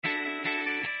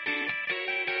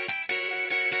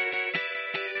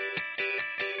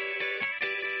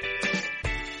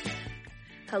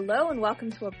Hello and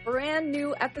welcome to a brand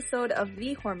new episode of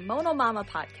the Hormonal Mama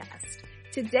podcast.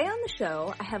 Today on the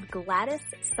show, I have Gladys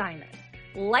Simon,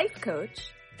 life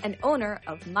coach and owner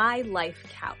of My Life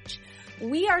Couch.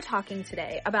 We are talking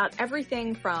today about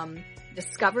everything from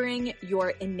discovering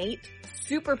your innate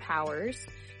superpowers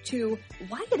to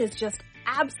why it is just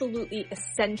absolutely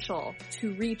essential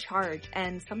to recharge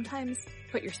and sometimes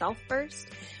put yourself first.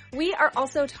 We are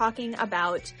also talking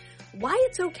about why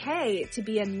it's okay to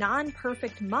be a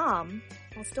non-perfect mom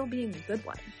while still being a good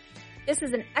one. This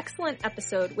is an excellent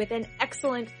episode with an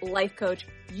excellent life coach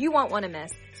you won't want to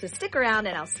miss, so stick around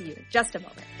and I'll see you in just a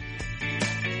moment.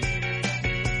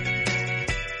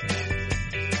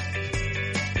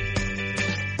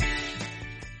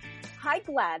 Hi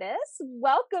Gladys,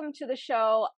 welcome to the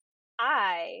show.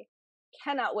 I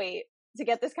cannot wait to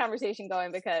get this conversation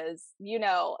going because you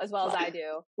know as well as I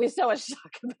do, we have so much to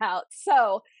talk about.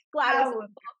 So Gladys,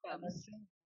 welcome.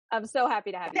 I'm so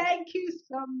happy to have you. Thank you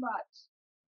so much.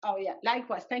 Oh yeah,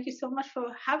 likewise. Thank you so much for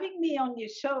having me on your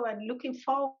show and looking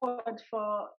forward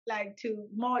to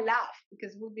more laugh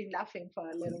because we've been laughing for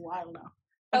a little while now.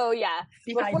 Oh yeah.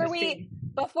 Before we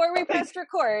pressed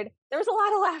record, there was a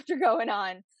lot of laughter going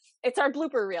on. It's our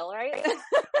blooper reel, right?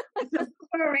 It's a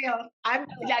blooper reel.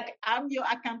 I'm your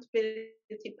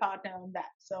accountability partner on that.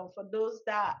 So for those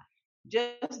that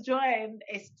just joined,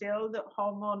 it's still the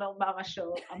Hormonal Mama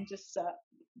show. I'm just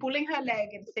pulling her leg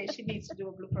and say she needs to do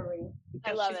a blooper reel.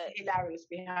 I love it. Hilarious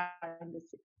behind the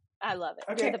scenes. I love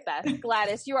it. Okay. You're the best.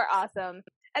 Gladys, you are awesome.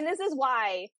 And this is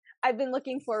why I've been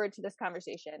looking forward to this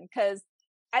conversation because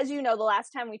as you know, the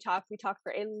last time we talked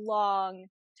for a long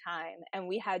time and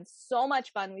we had so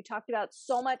much fun. We talked about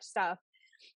so much stuff.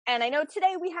 And I know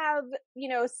today we have,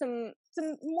 some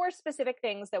more specific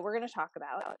things that we're going to talk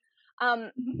about.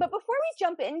 But before we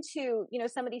jump into,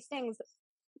 some of these things,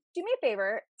 do me a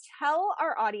favor, tell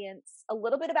our audience a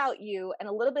little bit about you and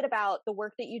a little bit about the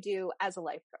work that you do as a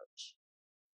life coach.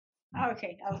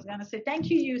 Okay, I was going to say, thank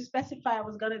you. You specify I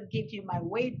was going to give you my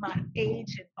weight, my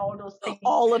age, and all those things.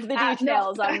 All of the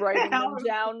details. I'm writing them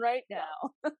down right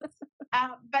now.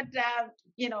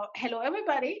 Hello,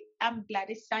 everybody. I'm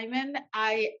Gladys Simon.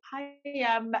 I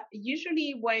am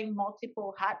usually wearing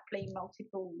multiple hats, playing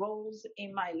multiple roles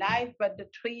in my life, but the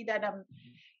three that I'm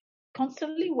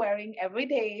constantly wearing every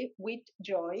day with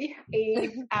joy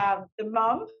is the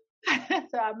mom.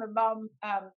 So I'm a mom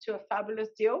to a fabulous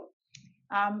duo.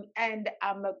 And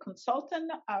I'm a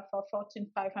consultant for Fortune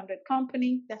 500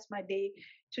 company. That's my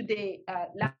day-to-day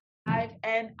life.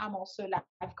 And I'm also a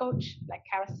life coach, like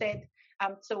Kara said.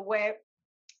 So where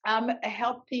I'm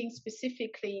helping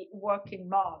specifically working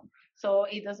mom. So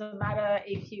it doesn't matter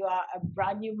if you are a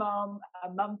brand new mom,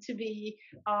 a mom-to-be,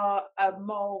 or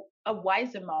a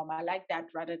wiser mom. I like that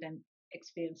rather than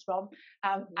experienced mom.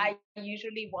 I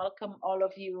usually welcome all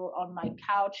of you on my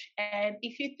couch. And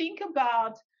if you think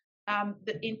about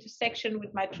the intersection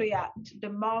with my triad, the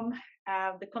mom,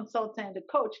 the consultant, the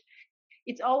coach,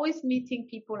 it's always meeting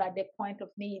people at their point of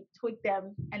need, tweak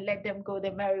them, and let them go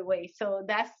their merry way. So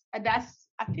that's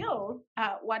I feel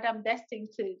what I'm destined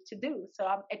to do. So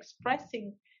I'm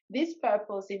expressing this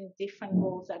purpose in different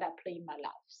roles that I play in my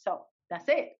life. So that's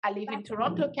it. I live in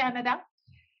Toronto, Canada,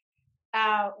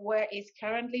 where it's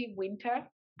currently winter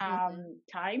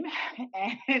time,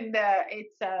 and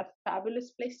it's a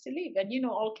fabulous place to live. And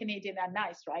all Canadians are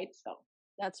nice, right? So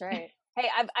that's right. Hey,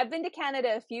 I've been to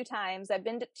Canada a few times. I've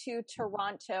been to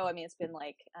Toronto. I mean, it's been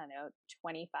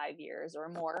 25 years or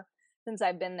more since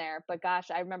I've been there. But gosh,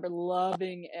 I remember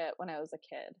loving it when I was a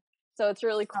kid. So it's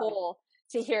really cool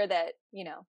to hear that, you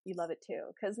love it too.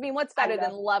 Because, what's better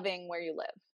than loving where you live?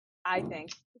 I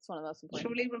think it's one of the most important.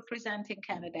 Truly representing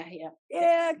Canada here.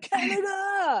 Yeah,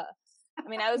 Canada!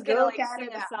 I was going to sing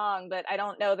a song, but I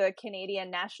don't know the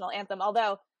Canadian national anthem.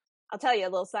 Although, I'll tell you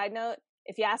a little side note.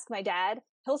 If you ask my dad,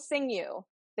 he'll sing you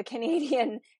the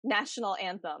Canadian national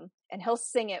anthem, and he'll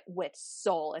sing it with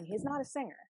soul. And he's not a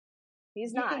singer.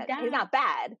 He's not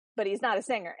bad, but he's not a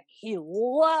singer. He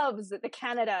loves the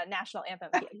Canada national anthem.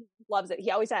 He loves it. He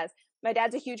always has. My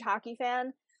dad's a huge hockey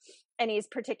fan, and he's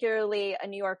particularly a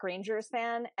New York Rangers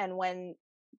fan. And when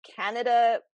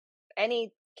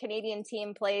any Canadian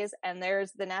team plays and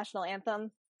there's the national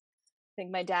anthem, I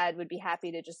think my dad would be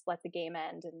happy to just let the game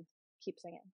end and keep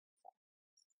singing.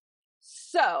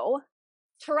 So,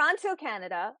 Toronto,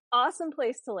 Canada, awesome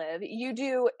place to live. You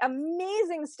do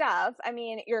amazing stuff.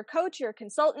 You're a coach, you're a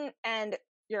consultant, and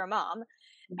you're a mom.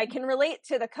 I can relate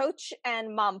to the coach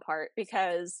and mom part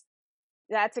because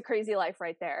that's a crazy life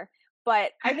right there.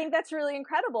 But I think that's really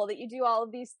incredible that you do all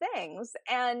of these things.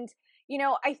 And,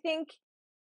 I think,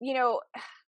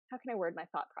 how can I word my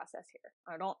thought process here?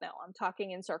 I don't know. I'm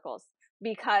talking in circles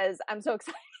because I'm so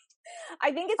excited.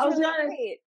 I think it's really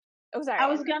great. Oh, sorry. I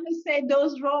was going to say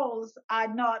those roles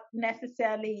are not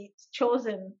necessarily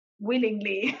chosen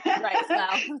willingly. Right. Well,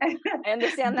 I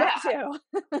understand that too.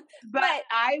 but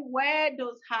I wear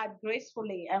those hats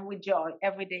gracefully and with joy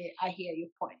every day. I hear your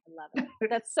point. I love it.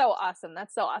 That's so awesome.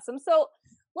 That's so awesome. So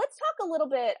let's talk a little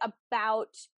bit about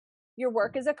your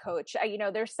work as a coach.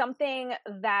 There's something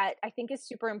that I think is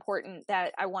super important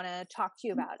that I want to talk to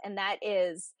you about, and that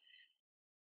is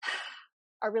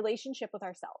our relationship with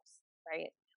ourselves, right?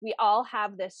 We all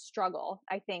have this struggle.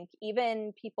 I think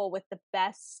even people with the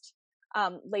best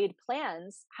laid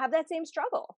plans have that same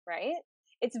struggle, right?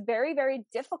 It's very, very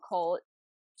difficult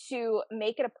to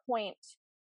make it a point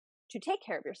to take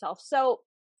care of yourself. So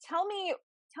tell me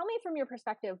from your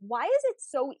perspective, why is it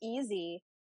so easy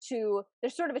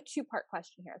there's sort of a two-part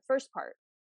question here. The first part,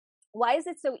 why is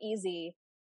it so easy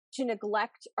to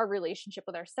neglect our relationship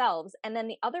with ourselves? And then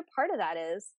the other part of that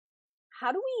is,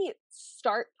 how do we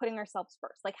start putting ourselves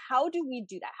first? Like, how do we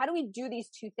do that? How do we do these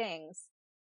two things?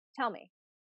 Tell me.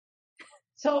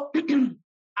 So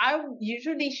I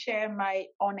usually share my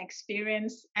own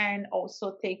experience and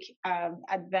also take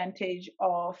advantage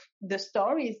of the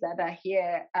stories that I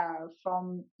hear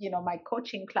from, my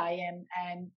coaching client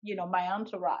and, my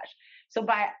entourage. So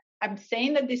I'm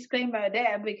saying the disclaimer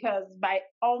there because by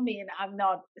all means, I'm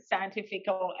not a scientific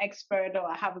or expert or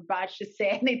I have a badge to say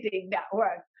anything that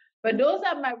works. But those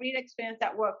are my real experience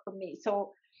that work for me.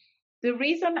 So the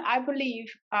reason I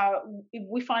believe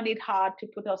we find it hard to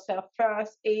put ourselves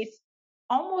first is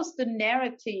almost the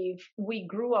narrative we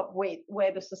grew up with,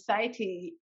 where the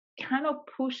society kind of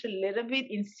push a little bit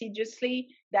insidiously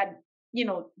that,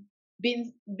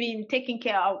 being taking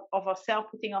care of ourselves,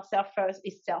 putting ourselves first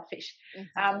is selfish.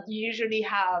 Mm-hmm. You usually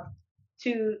have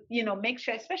to, make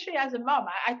sure, especially as a mom.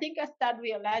 I think I started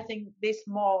realizing this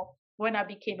more when I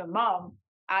became a mom.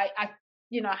 I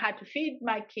had to feed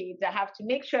my kids. I have to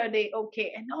make sure they're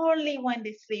okay. And only when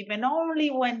they sleep and only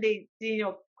when they,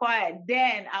 quiet,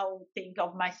 then I will think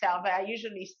of myself. I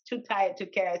usually too tired to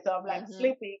care. So I'm like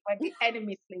sleeping when the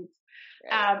enemy sleeps.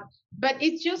 Right. But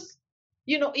it's just,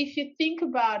 if you think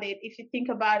about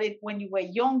it when you were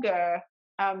younger,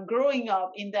 growing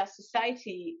up in that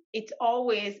society, it's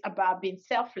always about being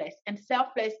selfless, and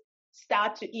selfless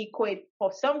start to equate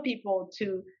for some people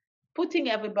to putting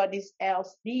everybody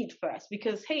else's need first,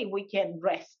 because hey, we can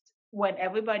rest when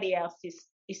everybody else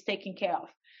is taken care of.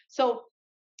 So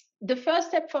the first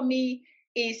step for me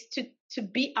is to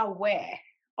be aware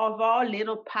of our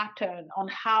little pattern on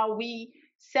how we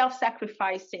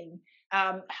self-sacrificing,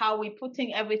 how we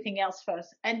putting everything else first.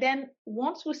 And then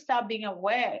once we start being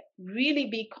aware, really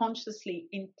be consciously,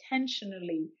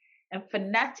 intentionally, and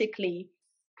fanatically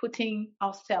putting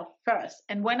ourselves first.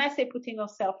 And when I say putting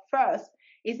ourselves first,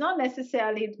 it's not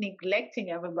necessarily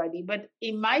neglecting everybody, but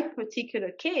in my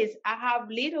particular case, I have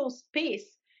little space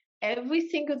every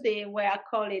single day where I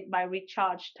call it my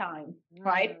recharge time,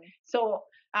 right? So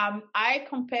I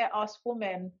compare us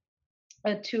women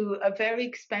to a very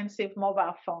expensive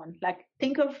mobile phone. Like,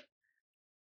 think of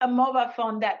a mobile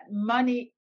phone that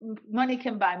money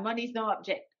can buy. Money is no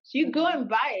object. So you go and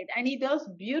buy it, and it does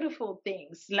beautiful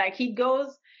things. Like, he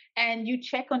goes and you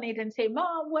check on it and say,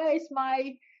 Mom, where is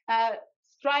my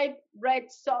striped red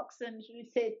socks? And you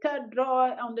say third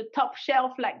drawer on the top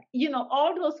shelf, like,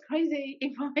 all those crazy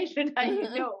information that you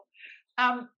know.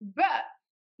 But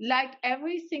like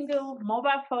every single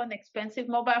mobile phone, expensive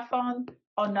mobile phone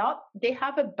or not, they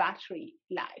have a battery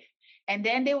life. And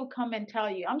then they will come and tell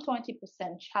you, I'm 20%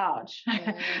 charged.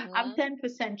 I'm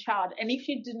 10% charged. And if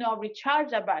you do not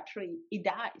recharge the battery, it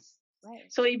dies. Right.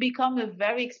 So it becomes a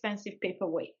very expensive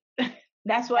paperweight.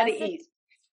 That's what it is.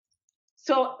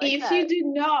 So if you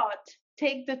do not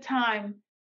take the time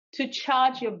to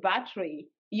charge your battery,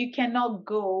 you cannot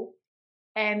go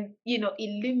and,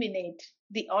 eliminate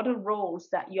the other roles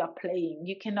that you are playing.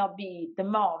 You cannot be the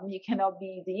mom. You cannot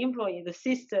be the employee, the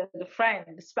sister, the friend,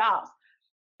 the spouse,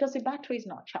 because the battery is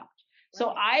not charged. Right.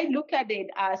 So I look at it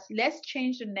as, let's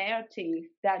change the narrative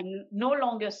that no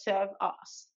longer serve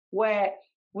us, where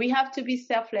we have to be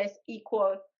selfless,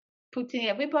 equal, putting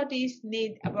everybody's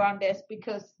need around us,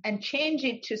 and change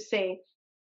it to say,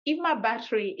 if my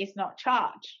battery is not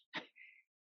charged,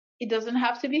 it doesn't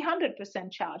have to be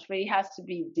 100% charged, but it has to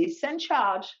be decent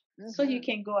charge, so you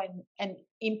can go and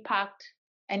impact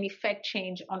and effect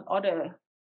change on other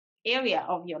area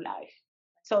of your life.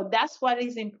 So that's what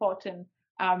is important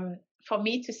for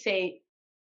me to say,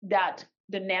 that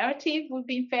the narrative we've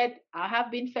been fed, I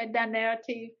have been fed that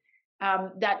narrative,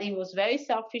 that it was very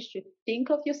selfish to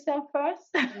think of yourself first.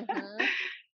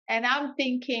 And I'm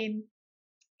thinking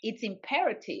it's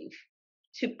imperative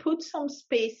to put some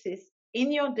spaces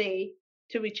in your day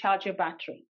to recharge your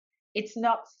battery. It's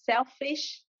not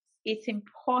selfish. It's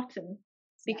important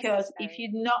because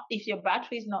if your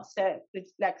battery is not set,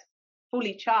 it's like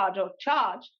fully charged or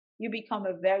charged, you become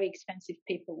a very expensive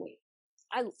paperweight.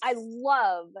 I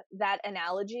love that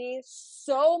analogy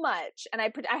so much. And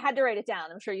I had to write it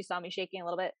down. I'm sure you saw me shaking a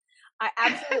little bit. I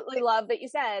absolutely love that you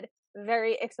said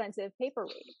very expensive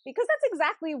paperweight, because that's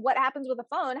exactly what happens with a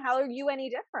phone. How are you any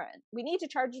different? We need to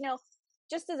charge,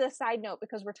 just as a side note,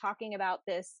 because we're talking about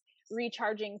this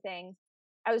recharging thing.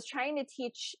 I was trying to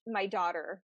teach my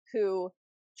daughter, who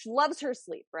she loves her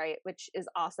sleep, right? Which is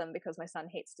awesome because my son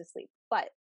hates to sleep. But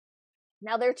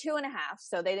now they're 2.5,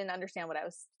 so they didn't understand what I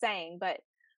was saying, but I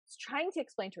was trying to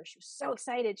explain to her. She was so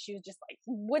excited. She was just like,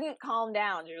 wouldn't calm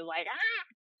down. She was like, ah.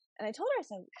 And I told her, I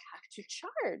said, we have to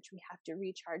charge. We have to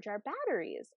recharge our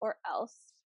batteries, or else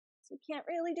we can't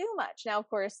really do much. Now, of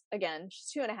course, again,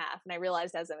 she's 2.5. And I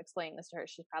realized as I'm explaining this to her,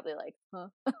 she's probably like, huh,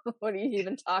 what are you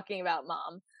even talking about,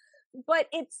 Mom? But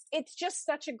it's just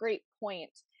such a great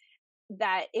point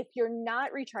that if you're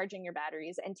not recharging your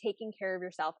batteries and taking care of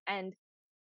yourself and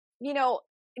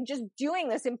just doing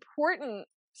this important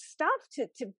stuff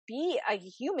to be a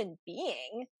human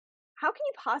being, how can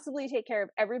you possibly take care of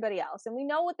everybody else? And we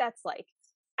know what that's like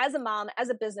as a mom, as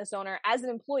a business owner, as an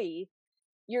employee.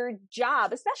 Your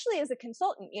job, especially as a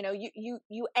consultant,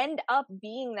 you end up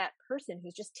being that person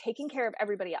who's just taking care of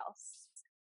everybody else.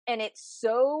 And it's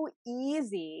so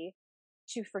easy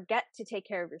to forget to take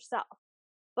care of yourself.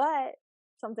 But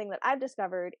something that I've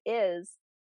discovered is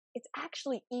it's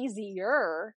actually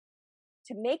easier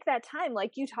to make that time,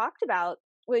 like you talked about,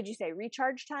 what did you say,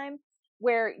 recharge time,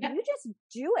 where you just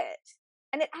do it.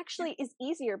 And it actually is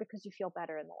easier because you feel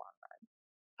better in the long run.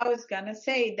 I was going to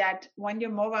say that when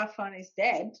your mobile phone is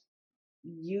dead,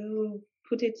 you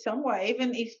put it somewhere.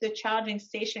 Even if the charging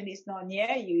station is not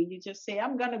near you, you just say,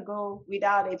 I'm going to go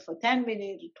without it for 10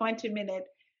 minutes, 20 minutes.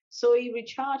 So you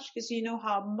recharge, because you know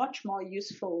how much more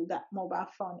useful that mobile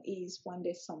phone is when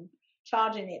there's some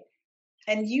charge in it.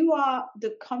 And you are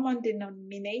the common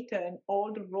denominator in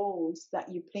all the roles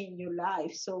that you play in your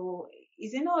life. So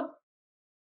is it not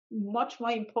much more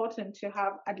important to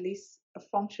have at least a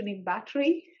functioning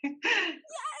battery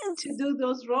to do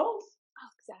those roles? Oh,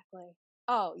 exactly.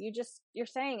 Oh, you're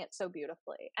saying it so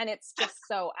beautifully, and it's just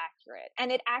so accurate.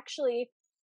 And it actually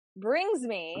brings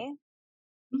me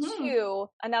to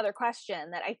another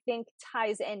question that I think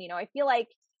ties in. I feel like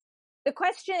the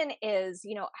question is,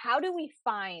 how do we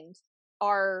find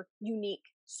our unique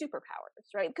superpowers,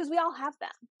 right? Because we all have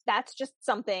them. That's just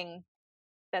something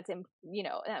that's,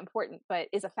 important, but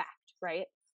is a fact, right?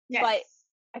 Yes. But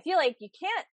I feel like you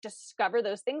can't discover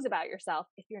those things about yourself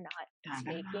if you're not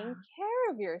taking care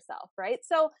of yourself, right?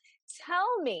 So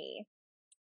tell me,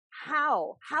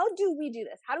 how do we do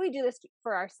this? How do we do this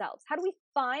for ourselves? How do we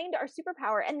find our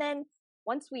superpower? And then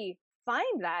once we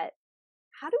find that,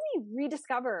 how do we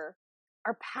rediscover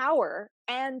our power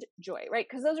and joy, right?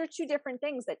 Because those are two different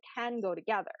things that can go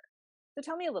together. So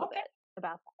tell me a little bit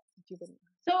about that, if you wouldn't mind.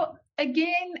 So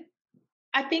again,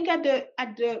 I think at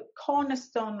the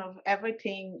cornerstone of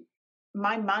everything,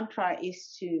 my mantra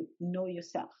is to know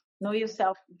yourself. Know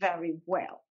yourself very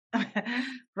well,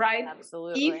 right?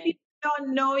 Absolutely. If you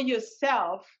don't know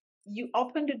yourself, you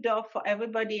open the door for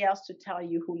everybody else to tell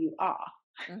you who you are.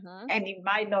 And it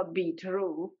might not be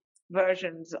true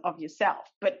versions of yourself,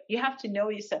 but you have to know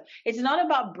yourself. It's not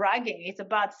about bragging. It's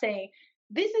about saying,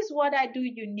 this is what I do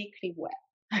uniquely well.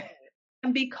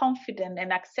 And be confident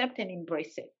and accept and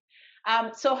embrace it.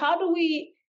 So how do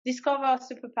we discover our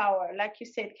superpower? Like you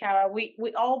said, Kara,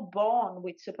 we all born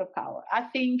with superpower. I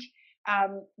think I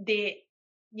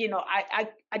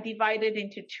divided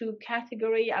into two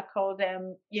categories. I call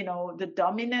them, the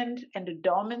dominant and the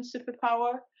dormant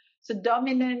superpower. So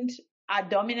dominant are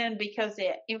dominant because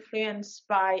they're influenced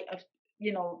by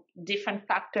different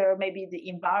factor, maybe the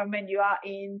environment you are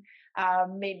in,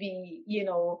 maybe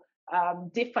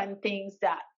different things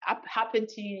that happen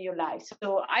to you in your life.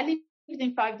 So I lived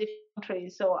in 5 different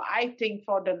countries. So I think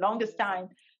for the longest time,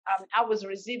 I was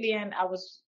resilient. I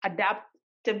was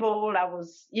adaptable. I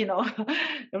was,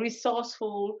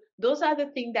 resourceful. Those are the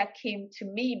things that came to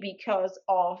me because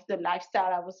of the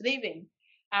lifestyle I was living.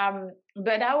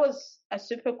 But I was a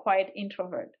super quiet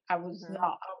introvert. I was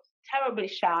terribly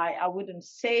shy. I wouldn't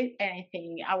say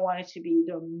anything. I wanted to be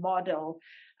the model,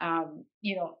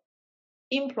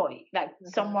 employee, like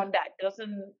someone that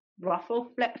doesn't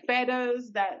ruffle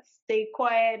feathers, that stay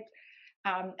quiet,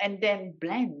 and then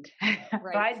blend,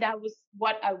 right? That was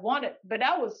what I wanted. But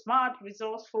I was smart,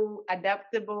 resourceful,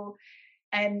 adaptable.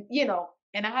 and,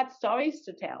 and I had stories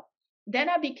to tell. Then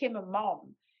I became a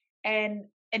mom, and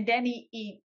then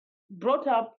he brought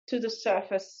up to the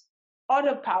surface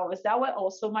other powers that were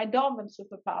also my dormant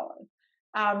superpowers.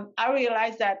 I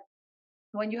realized that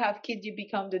when you have kids, you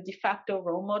become the de facto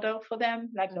role model for them.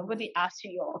 Like nobody asks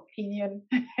you your opinion.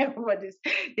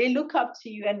 They look up to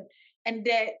you, and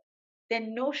their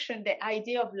notion, the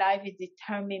idea of life is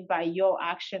determined by your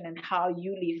action and how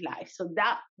you live life. So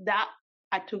that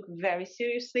I took very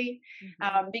seriously,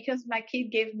 because my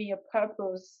kid gave me a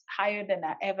purpose higher than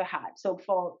I ever had. So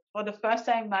for the first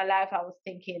time in my life, I was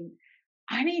thinking,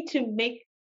 I need to make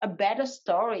a better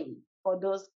story for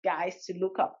those guys to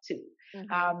look up to.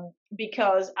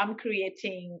 Because I'm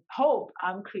creating hope.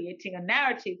 I'm creating a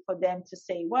narrative for them to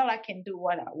say, well, I can do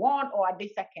what I want, or at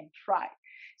least I can try.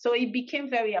 So it became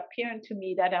very apparent to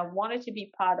me that I wanted to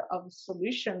be part of a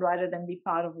solution rather than be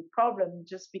part of a problem,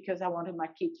 just because I wanted my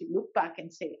kid to look back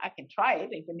and say, I can try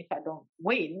it. Even if I don't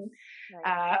win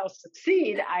or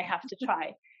succeed, I have to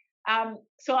try.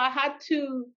 So I had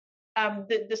to,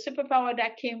 the superpower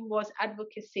that came was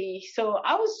advocacy. So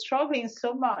I was struggling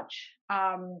so much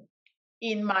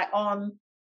in my own,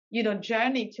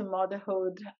 journey to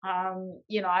motherhood.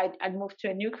 I'd moved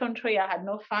to a new country. I had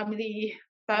no family,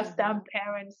 first time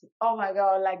parents. Oh my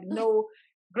God, like no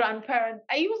grandparents.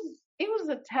 It was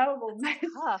a terrible mess.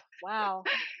 Wow.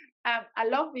 I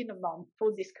love being a mom,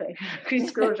 full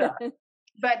disclosure.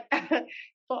 But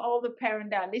for all the parents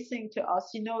that are listening to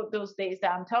us, those days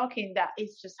that I'm talking, that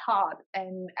it's just hard.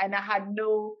 And I had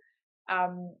no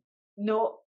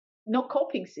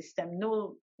coping system.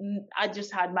 I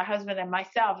just had my husband and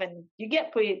myself, and you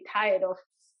get pretty tired of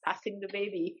passing the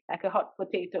baby like a hot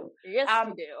potato. Yes,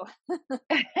 you do.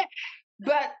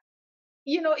 But,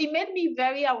 it made me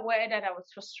very aware that I was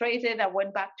frustrated. I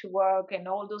went back to work and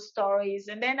all those stories.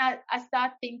 And then I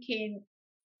started thinking,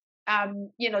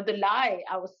 the lie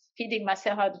I was feeding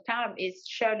myself at the time is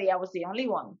surely I was the only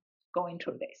one going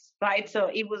through this, right? So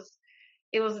it was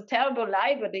a terrible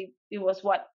lie, but it was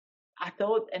what I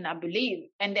thought and I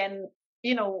believed. And then,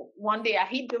 one day I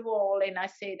hit the wall and I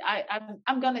said,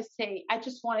 I'm going to say, I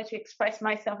just wanted to express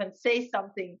myself and say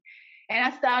something. And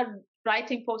I started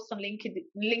writing posts on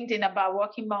LinkedIn about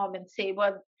working mom and say,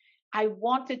 well, I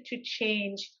wanted to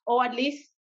change, or at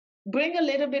least bring a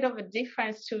little bit of a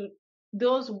difference to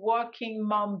those working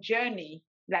mom journey,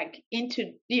 like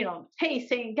into,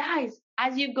 saying, guys,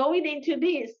 as you're going into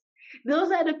this,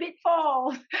 those are the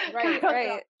pitfalls.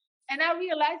 Right. And I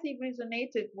realized it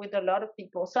resonated with a lot of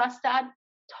people. So I started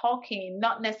talking,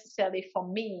 not necessarily for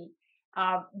me,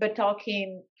 but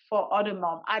talking for other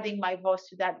moms, adding my voice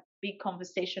to that big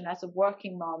conversation as a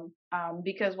working mom.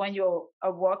 Because when you're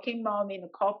a working mom in a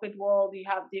corporate world, you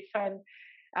have different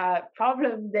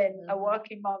problem than a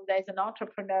working mom that is an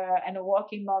entrepreneur, and a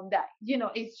working mom that,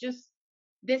 it's just,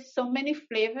 there's so many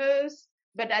flavors,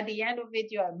 but at the end of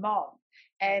it, you're a mom.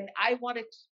 And I wanted,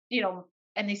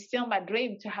 and it's still my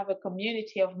dream to have a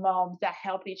community of moms that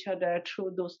help each other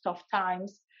through those tough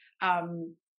times,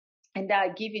 and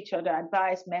that give each other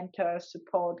advice, mentor,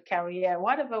 support, career,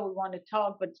 whatever we want to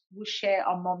talk, but we share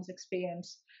our mom's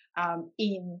experience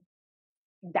in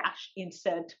dash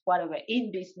insert whatever,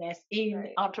 in business,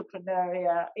 in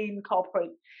entrepreneurial, in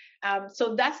corporate.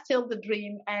 So that's still the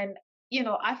dream. And,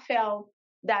 I felt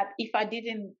that if I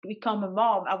didn't become a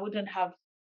mom, I wouldn't have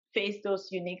faced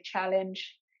those unique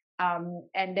challenge.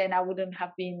 And then I wouldn't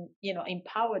have been,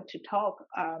 empowered to talk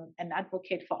and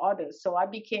advocate for others. So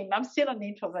I'm still an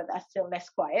introvert. I'm still less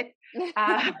quiet. But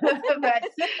I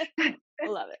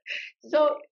love it.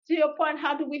 So to your point,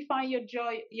 how do we find your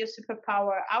joy, your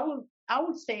superpower? I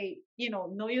would say,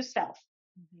 know yourself.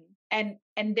 And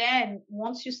then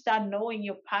once you start knowing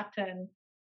your pattern,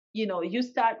 you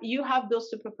have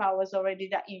those superpowers already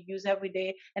that you use every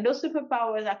day. And those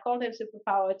superpowers, I call them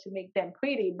superpower to make them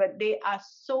pretty, but they are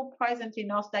so present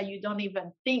in us that you don't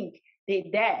even think they're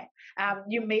there.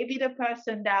 You may be the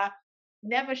person that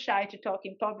never shy to talk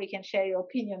in public and share your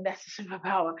opinion. That's a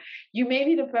superpower. You may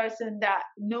be the person that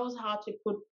knows how to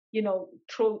put,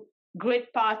 through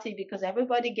great party because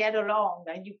everybody get along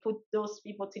and you put those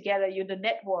people together. You're the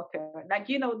networker. Like,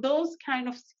 those kind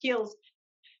of skills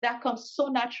that comes so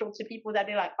natural to people that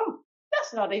they're like, oh,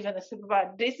 that's not even a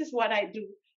superpower. This is what I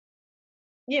do.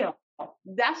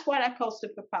 That's what I call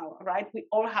superpower, right? We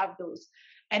all have those.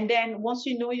 And then once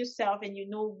you know yourself and you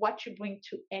know what you bring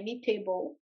to any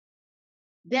table,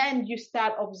 then you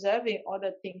start observing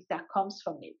other things that comes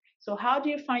from it. So how do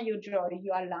you find your joy?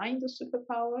 You align the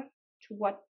superpower to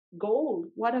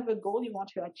whatever goal you want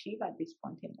to achieve at this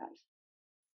point in life.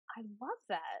 I love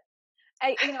that.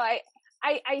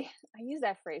 I use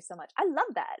that phrase so much. I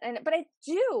love that. But I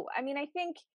do. I mean, I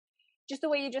think just the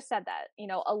way you just said that,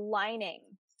 aligning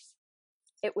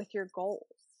it with your goals,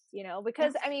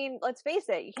 because I mean, let's face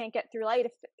it, you can't get through life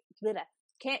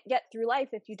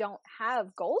if you don't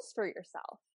have goals for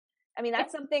yourself. I mean,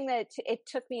 that's something that it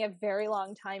took me a very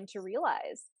long time to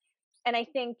realize. And I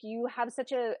think you have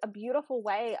such a beautiful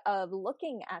way of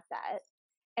looking at that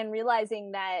and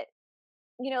realizing that,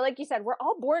 like you said, we're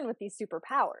all born with these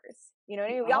superpowers. You know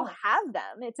what I mean? We all have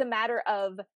them. It's a matter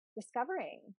of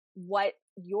discovering what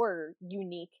your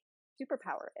unique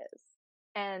superpower is.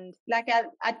 And like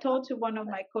I told to one of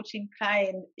my coaching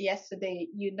clients yesterday,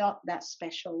 you're not that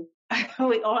special.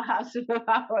 We all have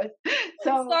superpowers.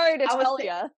 So sorry to tell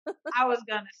you. I was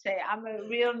gonna say I'm a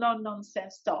real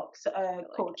no-nonsense talks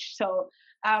coach. So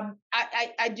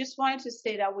I just wanted to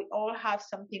say that we all have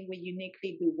something we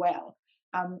uniquely do well.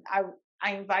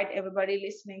 I invite everybody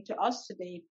listening to us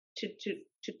today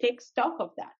to take stock of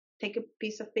that. Take a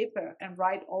piece of paper and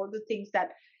write all the things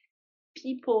that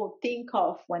people think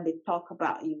of when they talk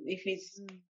about you. If it's,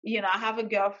 I have a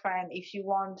girlfriend, if you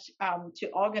want to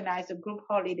organize a group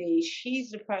holiday,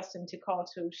 she's the person to call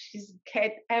to. She's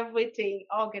get everything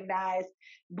organized,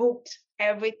 booked,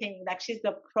 everything. Like she's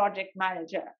the project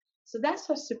manager. So that's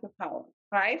her superpower,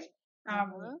 right?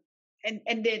 And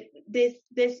then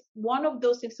there's one of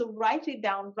those things. So write it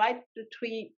down, write the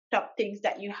 3 top things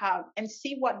that you have and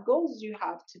see what goals you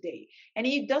have today. And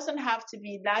it doesn't have to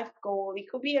be life goal. It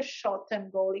could be a short-term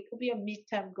goal. It could be a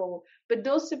mid-term goal. But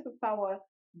those superpower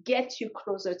get you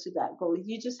closer to that goal.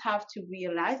 You just have to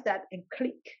realize that and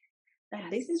click that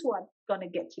this is what's going to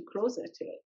get you closer to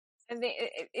it. And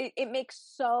it makes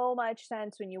so much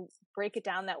sense when you break it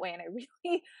down that way. And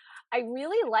I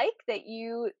really like that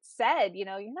you said, you're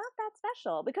not that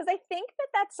special, because I think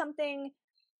that's something,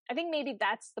 I think maybe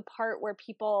that's the part where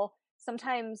people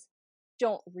sometimes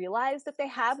don't realize that they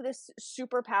have this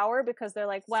superpower because they're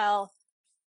like, well,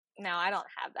 no, I don't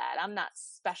have that. I'm not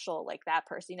special like that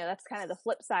person. That's kind of the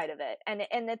flip side of it. And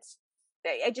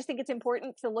I just think it's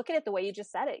important to look at it the way you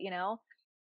just said it, Yeah.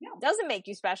 It doesn't make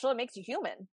you special. It makes you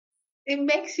human. It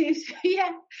makes you, yeah.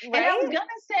 Right? And I was going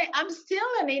to say, I'm still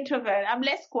an introvert. I'm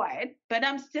less quiet, but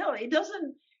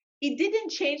it didn't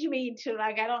change me into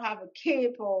like, I don't have a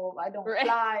cape or I don't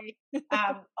fly,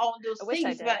 all those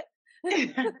things. But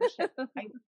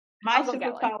my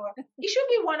superpower, it should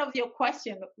be one of your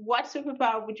questions. What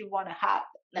superpower would you want to have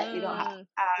that you don't have?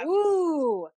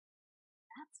 Ooh.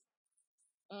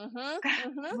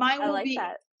 Mine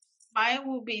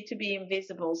will be to be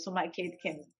invisible so my kid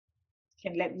can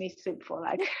let me sleep for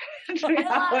like 3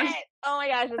 hours. Oh my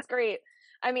gosh, that's great.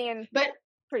 I mean, but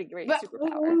pretty great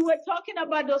superpower. We were talking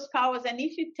about those powers, and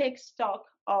if you take stock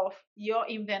of your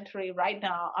inventory right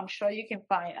now, I'm sure you can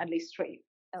find at least 3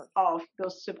 of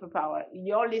those superpowers.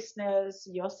 Your listeners,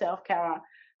 yourself, Kara,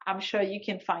 I'm sure you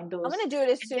can find those. I'm going to do it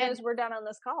as soon as we're done on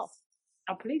this call.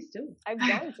 Oh, please do. I'm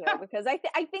going to, because I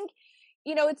think,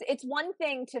 it's one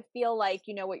thing to feel like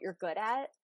you know what you're good at,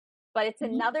 but it's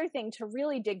another thing to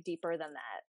really dig deeper than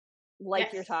that,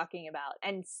 like you're talking about,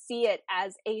 and see it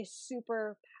as a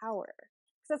superpower.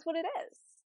 Because that's what it is.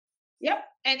 Yep.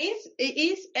 And it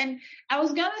is. And I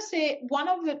was going to say, one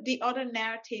of the other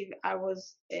narrative I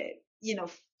was,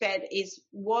 fed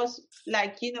was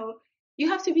like, you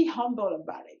have to be humble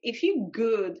about it. If you're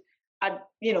good at,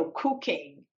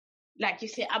 cooking, like you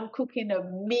say, I'm cooking a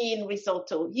mean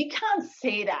risotto. You can't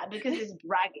say that because it's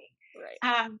bragging.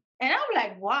 Right. And I'm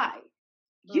like, why?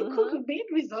 You cook a mean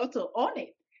risotto, own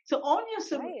it. So own your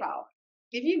superpower. Right.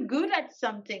 If you're good at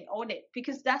something, own it,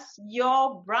 because that's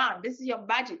your brand. This is your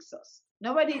magic sauce.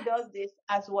 Nobody does this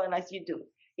as well as you do.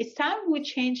 It's time we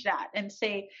change that and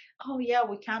say, oh yeah,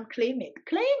 we can't claim it.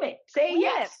 Claim it. Say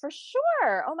yes. For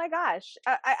sure. Oh my gosh.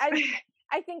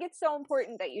 I think it's so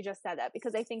important that you just said that,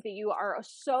 because I think that you are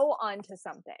so onto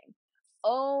something.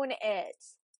 Own it.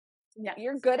 Yeah. If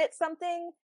you're good at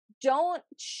something, don't,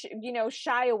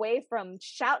 shy away from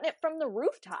shouting it from the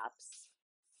rooftops.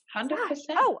 100%.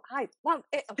 Oh, I love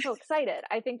it. I'm so excited.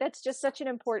 I think that's just such an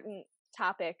important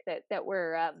topic that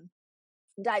we're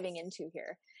diving into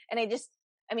here. And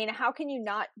how can you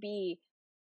not be,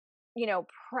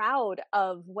 proud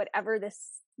of whatever this,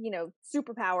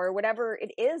 superpower, whatever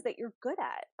it is that you're good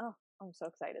at? Oh, I'm so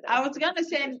excited. I was going to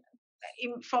say,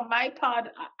 for my part,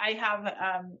 I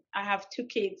have 2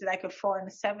 kids, like a 4 and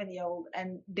a 7-year-old,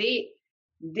 and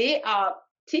they are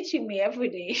teaching me every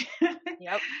day.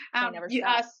 Yep. You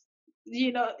ask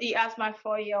my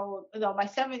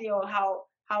 7-year-old,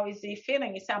 how is he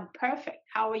feeling? He said, I'm perfect.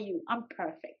 How are you? I'm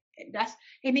perfect.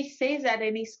 And he says that,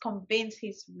 and he's convinced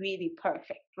he's really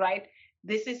perfect, right?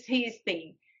 This is his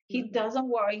thing. He doesn't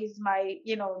worry. He's my,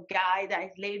 guy that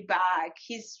is laid back.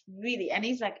 And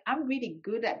he's like, I'm really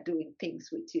good at doing things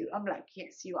with you. I'm like,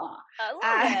 yes, you are. I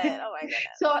love it. Oh my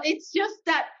goodness. So it's just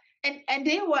that, and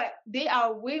they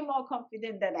are way more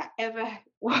confident than I ever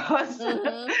was.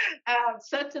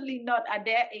 Certainly not at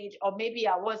their age, or maybe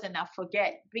I wasn't, I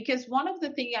forget. Because one of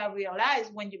the things I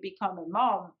realized when you become a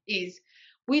mom is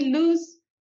we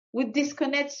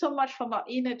disconnect so much from our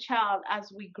inner child as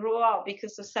we grow up,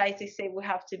 because society say we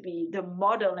have to be the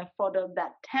model and follow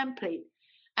that template.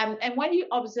 And when you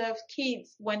observe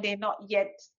kids when they're not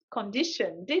yet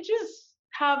conditioned, they just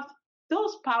have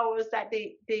those powers that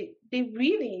they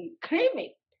really claim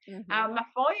it. My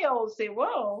 4-year-old say,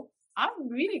 "Well, I'm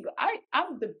really good.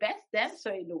 I'm the best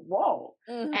dancer in the world,"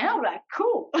 and I'm like,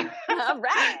 "Cool, all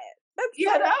right." That's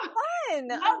so fun.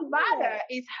 No matter,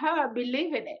 it's her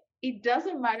believing it. It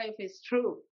doesn't matter if it's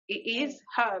true. It is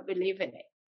her believing it,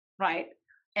 right?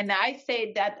 And I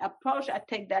say that approach. I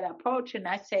take that approach, and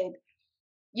I said,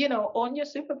 own your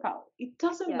superpower. It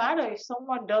doesn't matter if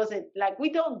someone does it. Like, we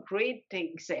don't grade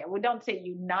things there. We don't say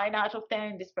you 9 out of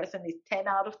 10. This person is 10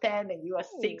 out of 10, and you are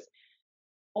 6.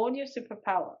 Own your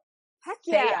superpower. Heck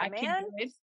say, yeah, I man. can do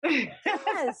it.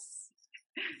 Yes.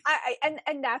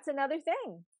 And that's another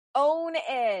thing. Own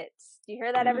it. Do you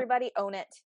hear that, everybody? Own it.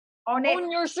 Own it.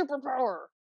 Own your superpower.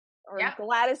 Or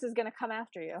Gladys is going to come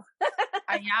after you.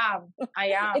 I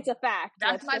am. It's a fact.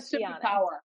 That's my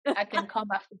superpower. I can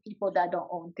come after people that don't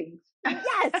own things.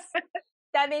 Yes.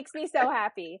 That makes me so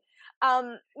happy.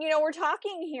 We're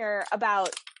talking here about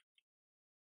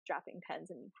dropping pens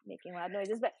and making loud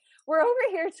noises, but we're over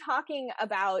here talking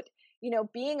about,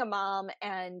 being a mom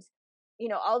and,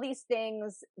 all these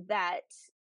things that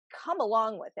come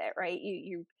along with it, right?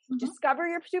 You discover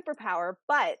your superpower,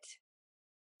 but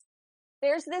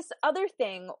there's this other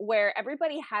thing where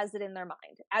everybody has it in their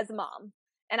mind as a mom.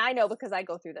 And I know because I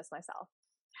go through this myself.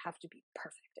 I have to be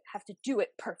perfect. I have to do it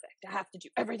perfect. I have to do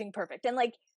everything perfect. And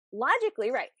like,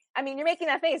 logically, right. I mean, you're making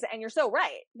that face and you're so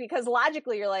right, because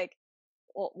logically you're like,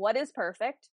 well, what is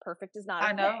perfect? Perfect is not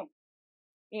okay. I know.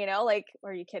 Like,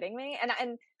 are you kidding me? And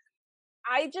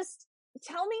I just,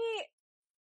 tell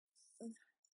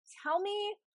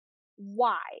me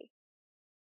why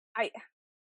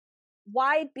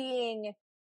being,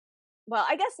 well,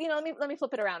 I guess, let me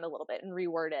flip it around a little bit and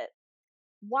reword it.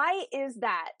 Why is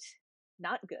that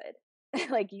not good?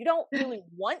 Like, you don't really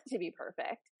want to be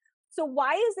perfect. So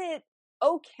why is it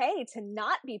okay to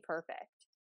not be perfect?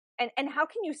 And how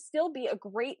can you still be a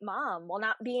great mom while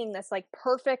not being this like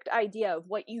perfect idea of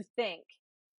what you think,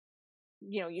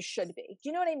 you should be? Do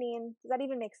you know what I mean? Does that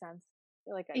even make sense? I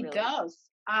feel like it does.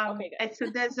 Okay, and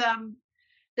so there's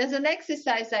an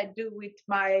exercise I do with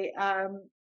my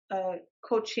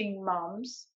coaching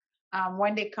moms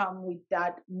when they come with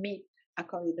that myth. I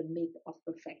call it the myth of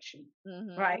perfection,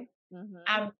 right?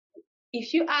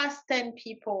 If you ask 10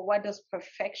 people what does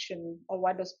perfection or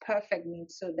what does perfect mean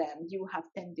to them, you have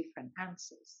 10 different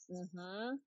answers,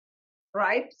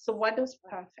 right? So what does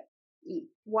perfect mean?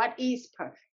 What is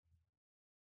perfect?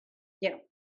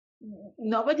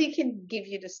 Nobody can give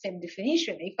you the same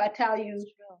definition. If I tell you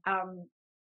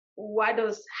what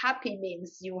does happy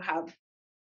means, you have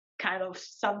kind of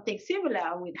something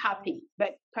similar with happy,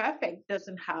 but perfect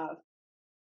doesn't have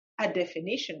a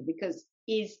definition because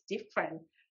it's different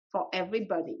for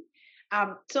everybody.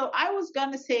 So I was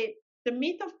going to say the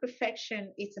myth of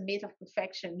perfection is a myth of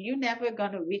perfection. You're never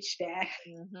going to reach there.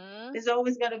 There's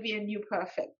always going to be a new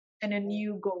perfect and a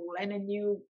new goal and a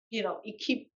new, you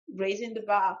keep raising the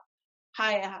bar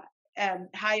higher and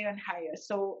higher.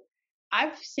 So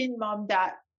I've seen mom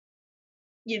that,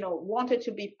 wanted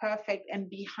to be perfect, and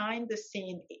behind the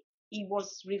scene, it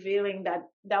was revealing that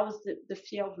was the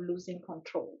fear of losing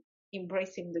control,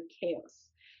 embracing the chaos.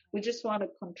 We just want to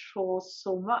control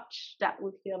so much that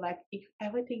we feel like if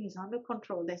everything is under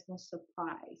control, there's no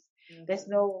surprise. There's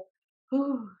no,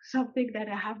 something that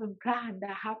I haven't planned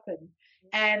that happened.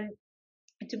 And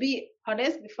to be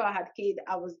honest, before I had kids,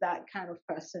 I was that kind of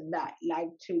person that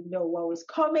liked to know what was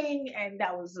coming, and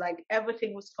that was like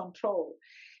everything was controlled.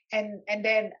 And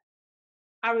then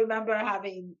I remember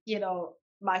having,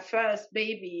 my first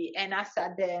baby, and I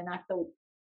sat there and I thought,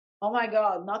 oh my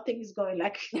God, nothing is going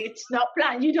like it's not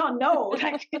planned. You don't know.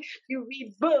 Like, you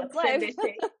read books and they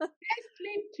say, let's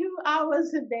sleep 2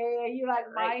 hours a day. And you're like,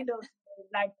 mind of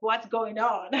like, what's going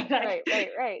on? Like,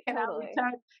 right. Can totally.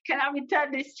 I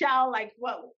return this child? Like,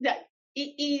 well, that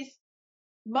it is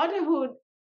motherhood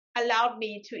allowed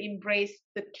me to embrace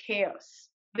the chaos.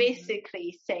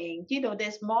 Basically saying,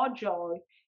 there's more joy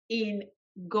in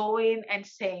going and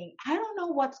saying, I don't know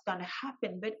what's going to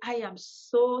happen, but I am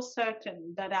so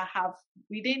certain that I have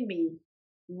within me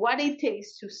what it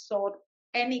takes to sort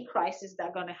any crisis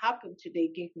that's going to happen today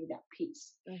gave me that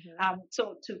peace.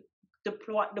 So to the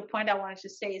point I wanted to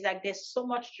say is that there's so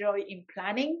much joy in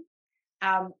planning,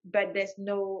 but there's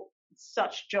no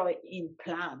such joy in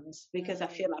plans, because I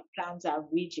feel like plans are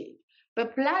rigid.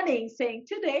 But planning, saying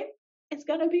today it's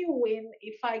going to be a win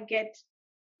if I get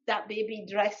that baby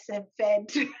dressed and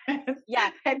fed. Yeah,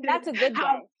 and that's a good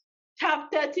day. Have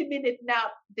 30-minute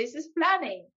nap. This is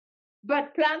planning.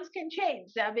 But plans can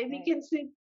change. That baby can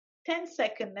sleep 10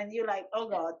 seconds and you're like, oh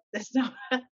God, that's not,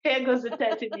 here goes the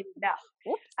 30-minute nap.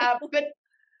 But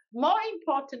more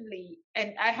importantly,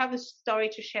 and I have a story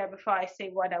to share before I say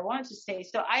what I wanted to say.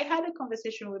 So I had a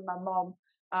conversation with my mom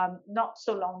not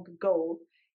so long ago,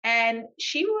 and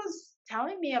she was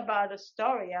telling me about a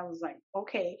story. I was like,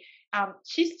 okay.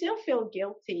 She still feels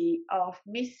guilty of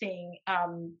missing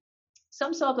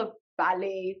some sort of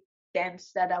ballet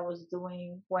dance that I was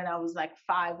doing when I was like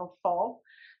 5 or 4.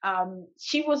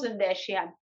 She wasn't there.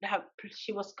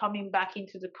 She was coming back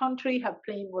into the country. Her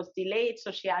plane was delayed,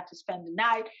 so she had to spend the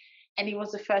night. And it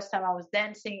was the first time I was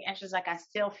dancing. And she's like, I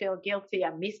still feel guilty.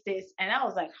 I missed this. And I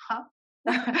was like, huh?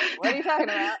 What are you talking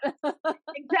about?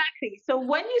 Exactly. So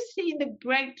when you see in the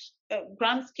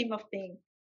grand scheme of things,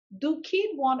 do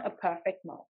kids want a perfect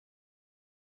mom?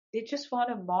 They just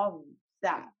want a mom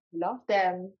that love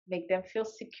them, make them feel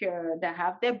secure, that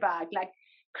have their back, like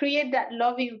create that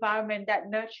loving environment that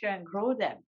nurture and grow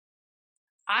them.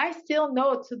 I still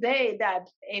know today that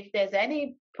if there's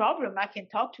any problem, I can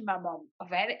talk to my mom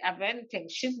of anything.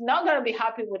 She's not going to be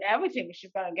happy with everything, but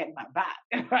she's going to get my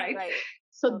back, right?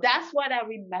 So that's what I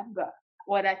remember.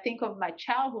 When I think of my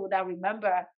childhood, I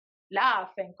remember laugh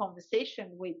and conversation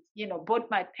with, both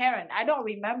my parents. I don't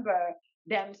remember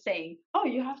them saying, oh,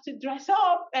 you have to dress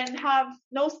up and have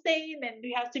no stain and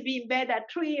you have to be in bed at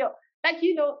 3. Like,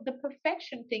 the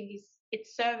perfection thing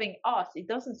it's serving us. It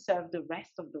doesn't serve the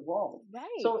rest of the world. Right.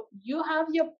 So you have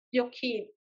your kid.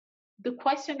 The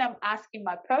question I'm asking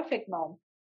my perfect mom,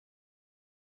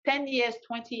 10 years,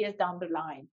 20 years down the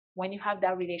line, when you have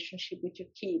that relationship with your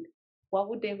kid, what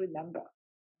would they remember?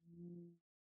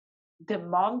 The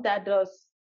mom that does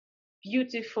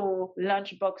beautiful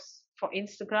lunchbox for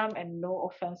Instagram, and no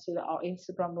offense to our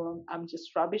Instagram mom, I'm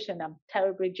just rubbish and I'm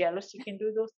terribly jealous you can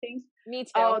do those things. Me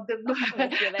too. Or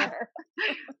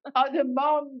or the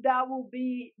mom that will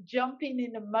be jumping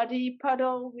in a muddy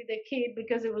puddle with the kid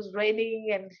because it was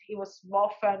raining and it was more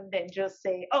fun than just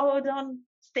say, oh, don't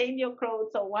stain your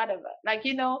clothes or whatever. Like,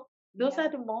 those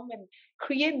are the moments.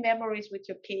 Create memories with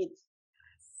your kids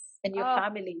and your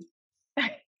family.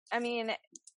 I mean,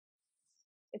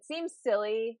 it seems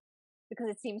silly because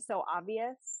it seems so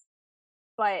obvious,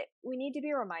 but we need to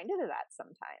be reminded of that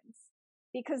sometimes,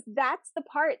 because that's the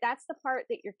part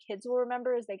that your kids will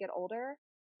remember as they get older.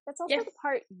 That's also the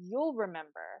part you'll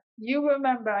remember. You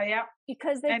remember, yeah.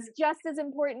 Because it's just as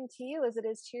important to you as it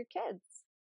is to your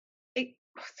kids.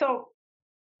 So,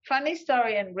 funny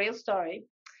story and real story.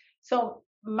 So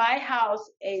my house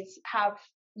have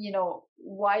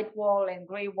white wall and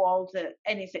gray walls,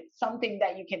 and it's something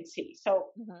that you can see.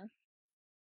 So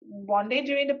one day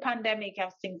during the pandemic, I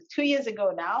think 2 years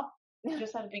ago now,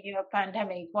 just at the beginning of the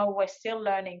pandemic, when we're still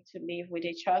learning to live with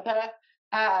each other.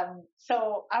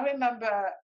 So I remember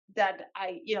that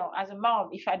as a mom,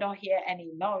 if I don't hear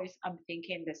any noise, I'm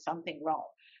thinking there's something wrong,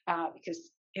 because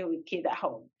it was kid at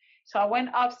home. So I went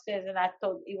upstairs and I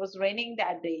thought it was raining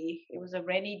that day. It was a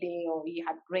rainy day, or it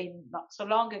had rained not so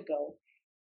long ago.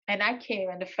 And I came,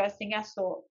 and the first thing I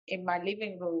saw in my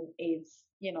living room is,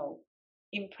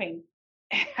 imprint,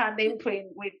 an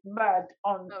imprint with mud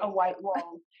on a white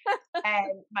wall.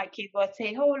 And my kid was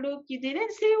saying, oh, look, you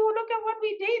didn't see, oh, look at what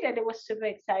we did. And they were super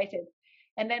excited.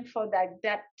 And then for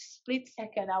that split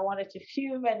second, I wanted to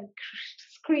fume and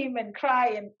scream and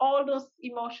cry and all those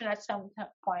emotions at some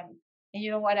point. And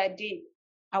you know what I did?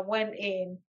 I went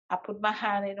in, I put my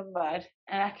hand in the mud,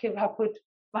 and I put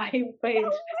my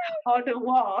imprint on the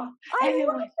wall. And it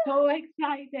was so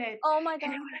excited. Oh my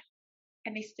God.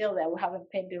 And it's still there. We haven't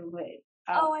painted it.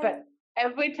 But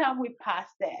every time we pass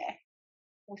there,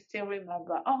 we still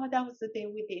remember, oh, that was the day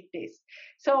we did this.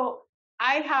 So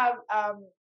I have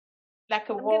like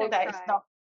a wall that is not.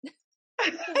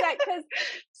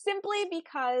 Simply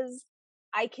because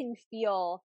I can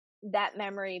feel that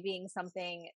memory being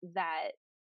something that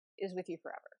is with you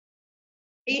forever.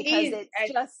 It's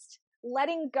just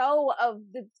letting go of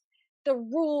the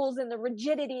rules and the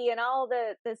rigidity and all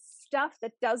the stuff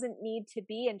that doesn't need to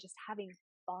be, and just having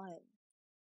fun.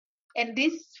 And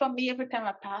this, for me, every time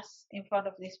I pass in front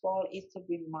of this wall, is a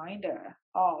reminder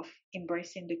of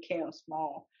embracing the chaos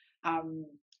more.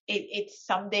 it's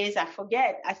some days I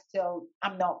forget.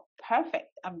 I'm not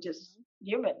perfect. I'm just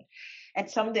human. And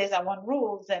some days I want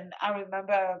rules. And I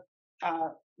remember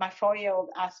my 4-year-old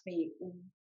asked me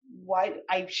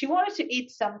she wanted to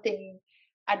eat something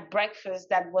at breakfast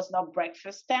that was not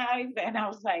breakfast time. And I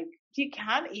was like, you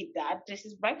can't eat that. This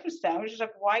is breakfast time. She's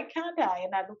like, why can't I?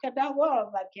 And I look at that world,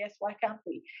 I'm like, yes, why can't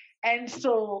we? And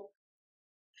so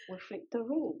we flip the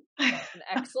rule. An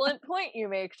excellent point you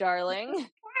make, darling.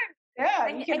 Yeah,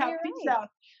 you can have pizza. Right.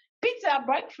 Pizza at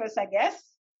breakfast, I guess.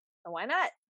 Why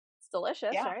not? It's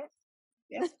delicious, right?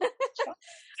 Yes. Sure.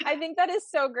 I think that is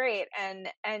so great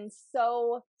and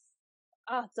so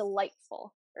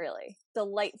delightful, really.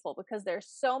 Delightful, because there's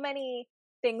so many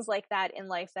things like that in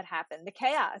life that happen. The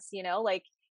chaos, like,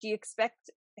 do you expect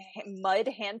mud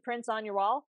handprints on your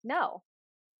wall? No.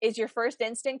 Is your first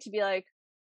instinct to be like,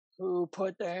 who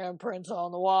put the handprints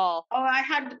on the wall? Oh, I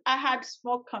had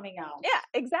smoke coming out. Yeah,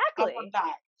 exactly.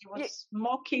 That. It was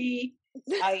smoky.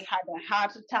 I had a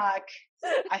heart attack.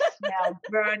 I smelled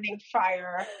burning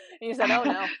fire. You said, oh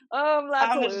no,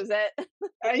 let's lose it.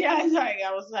 Yeah,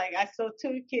 I was like, I saw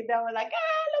 2 kids that were like,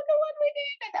 look at what we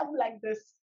did. And I'm like,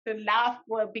 the laugh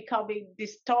were becoming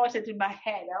distorted in my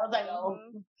head. I was like, oh.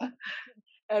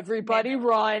 Everybody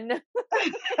run.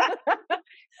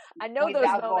 I know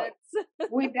those moments.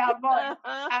 With that voice.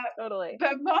 Totally.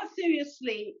 But more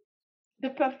seriously,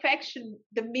 the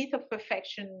myth of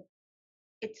perfection,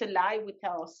 it's a lie we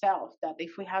tell ourselves that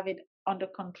if we have it under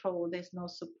control, there's no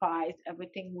surprise,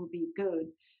 everything will be good.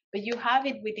 But you have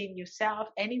it within yourself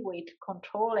anyway to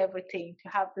control everything, to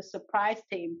have the surprise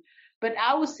thing. But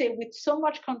I would say with so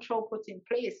much control put in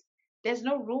place, there's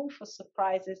no room for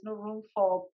surprise. There's no room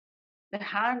for the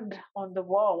hand on the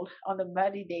wall on a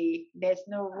muddy day. There's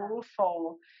no room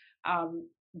for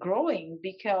growing,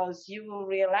 because you will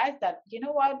realize that, you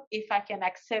know what, if I can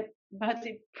accept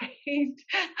muddy paint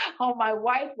on my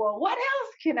white wall, what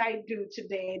else can I do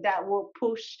today that will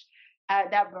push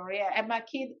that barrier? And my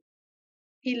kid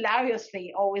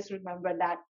hilariously always remember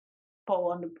that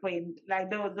paw on the print,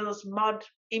 like those mud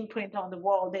imprint on the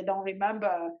wall. They don't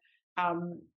remember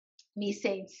me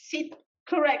saying sit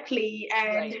correctly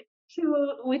and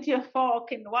with your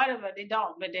fork and whatever. They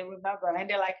don't, but they remember, and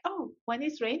they're like, oh, when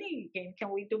it's raining again, can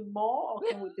we do more, or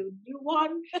can we do a new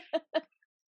one?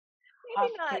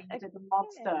 Maybe not the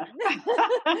monster.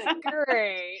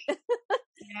 Great.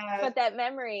 Yeah. But that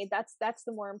memory, that's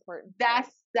the more important part.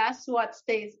 That's what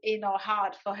stays in our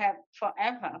heart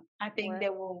forever. I think they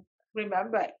will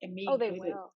remember me. Oh, they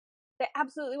will. They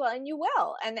absolutely will, and you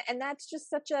will, and that's just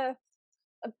such a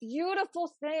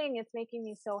beautiful thing. It's making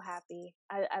me so happy.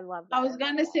 I love that. I was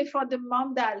gonna say, for the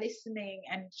mom that are listening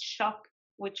and shock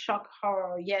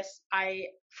horror, yes, I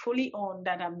fully own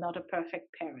that I'm not a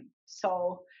perfect parent.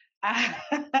 So I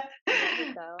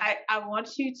want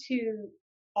you to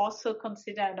also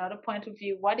consider another point of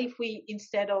view. What if we,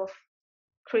 instead of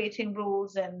creating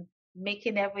rules and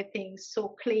making everything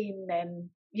so clean and,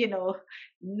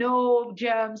 no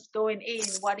germs going in,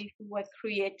 what if we were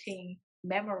creating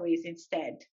memories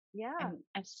instead? Yeah.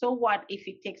 And so what if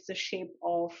it takes the shape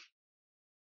of,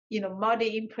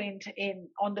 muddy imprint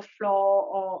on the floor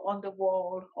or on the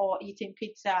wall, or eating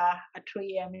pizza at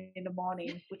 3 a.m. in the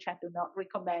morning, which I do not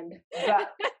recommend.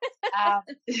 But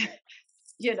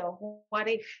what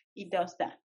if it does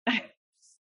that?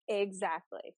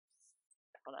 Exactly.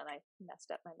 Hold on, I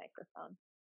messed up my microphone.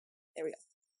 There we go.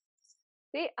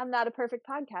 See, I'm not a perfect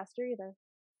podcaster either.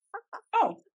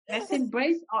 Oh, let's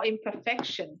embrace our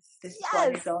imperfection. This is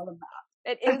what it's all about.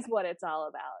 It is what it's all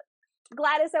about.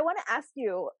 Gladys, I want to ask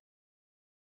you,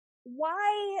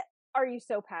 why are you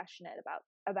so passionate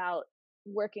about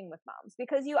working with moms?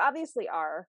 Because you obviously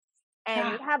are,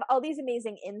 and you have all these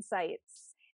amazing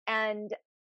insights. And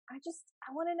I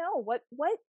want to know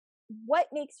what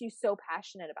makes you so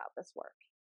passionate about this work?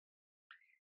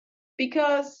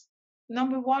 Because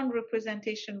number one,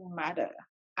 representation will matter.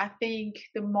 I think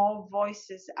the more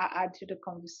voices I add to the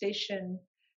conversation,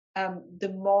 the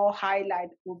more highlight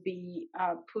will be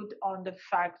put on the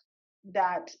fact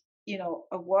that,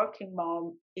 a working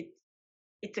mom,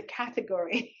 it's a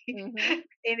category in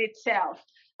itself.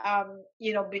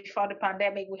 Before the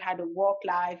pandemic, we had a work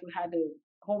life, we had a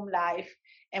home life,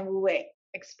 and we were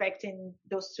expecting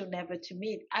those two never to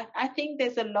meet. I think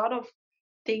there's a lot of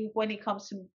things when it comes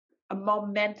to a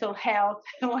mom mental health,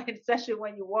 especially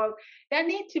when you work, there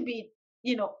need to be,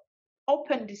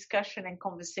 open discussion and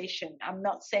conversation. I'm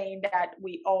not saying that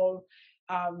we all,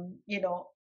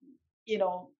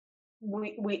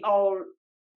 we all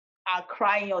are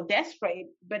crying or desperate,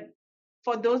 but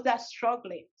for those that are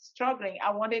struggling,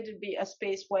 I want it to be a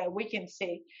space where we can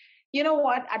say, you know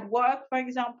what, at work, for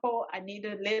example, I need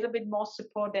a little bit more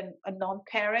support than a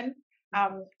non-parent,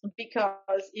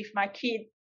 because if my kid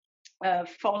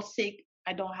fall sick,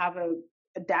 I don't have a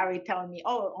diary telling me,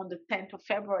 oh, on the 10th of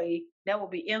February, there will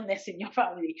be illness in your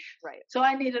family. Right. So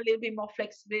I need a little bit more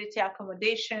flexibility,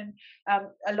 accommodation.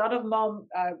 A lot of mom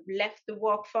left the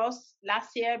workforce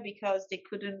last year because they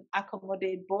couldn't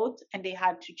accommodate both and they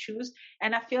had to choose.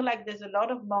 And I feel like there's a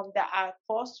lot of mom that are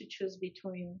forced to choose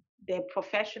between their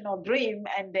professional dream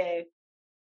and their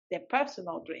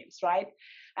personal dreams, right?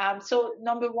 So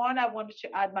number one, I wanted to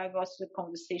add my voice to the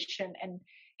conversation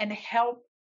and help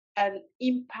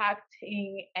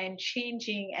impacting and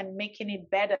changing and making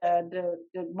it better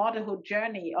the motherhood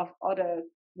journey of other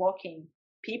working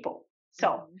people.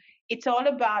 So it's all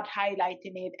about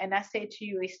highlighting it. And I say to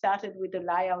you, it started with the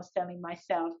lie I was telling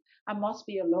myself. I must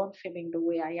be alone feeling the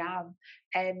way I am.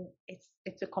 And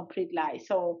it's a complete lie.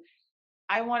 So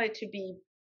I wanted to be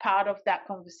part of that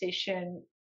conversation,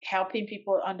 helping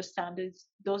people understand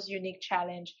those unique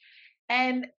challenge.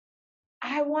 And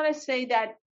I want to say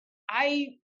that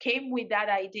I came with that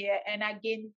idea and I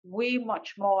gained way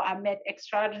much more. I met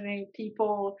extraordinary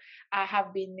people. I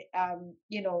have been,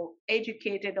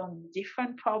 educated on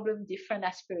different problems, different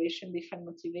aspiration, different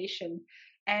motivation.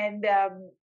 And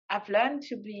I've learned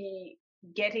to be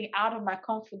getting out of my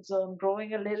comfort zone,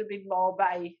 growing a little bit more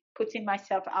by putting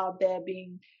myself out there,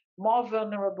 being more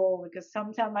vulnerable, because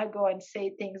sometimes I go and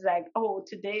say things like, oh,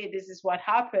 today this is what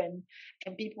happened.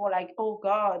 And people are like, oh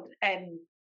God. And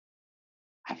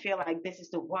I feel like this is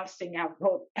the worst thing I've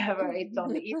wrote ever. It's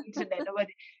on the internet.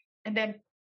 And then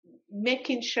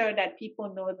making sure that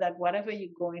people know that whatever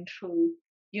you're going through,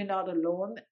 you're not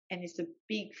alone. And it's a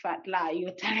big fat lie.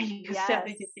 You're telling yourself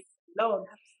that you're alone.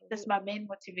 Absolutely. That's my main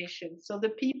motivation. So the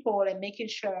people and making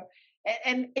sure,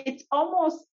 and it's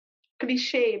almost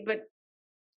cliche, but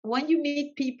when you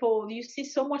meet people, you see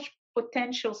so much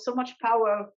potential, so much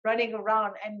power running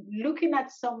around, and looking at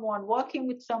someone, working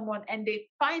with someone, and they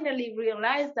finally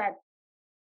realize that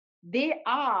they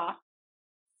are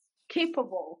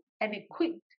capable and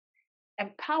equipped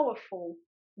and powerful.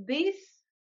 This,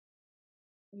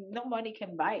 no money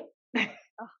can buy it.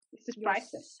 Oh, this is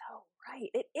priceless. So right.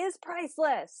 It is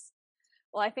priceless.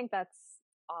 Well, I think that's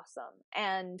awesome.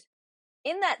 And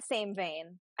in that same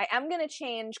vein, I am going to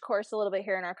change course a little bit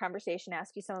here in our conversation,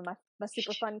 ask you some of my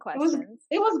super fun questions.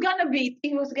 It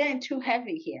was getting too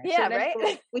heavy here. Yeah, so let's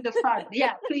right? go with the fun.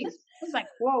 Yeah, please. I was like,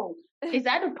 whoa, is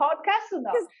that a podcast or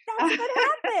not? That's what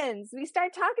happens. We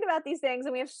start talking about these things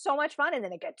and we have so much fun and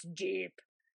then it gets deep.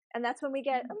 And that's when we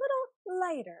get a little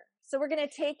lighter. So we're going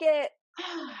to take it,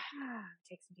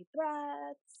 take some deep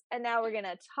breaths. And now we're going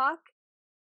to talk.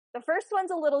 The first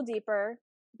one's a little deeper.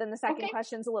 Then the second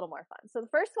question's a little more fun. So the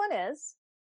first one is,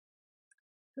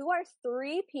 who are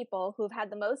 3 people who've had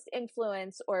the most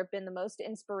influence or been the most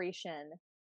inspiration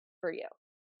for you?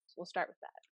 So we'll start with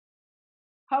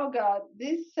that. Oh God,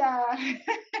 this I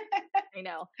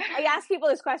know. I ask people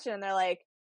this question and they're like,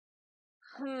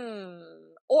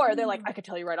 or they're like, I could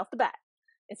tell you right off the bat.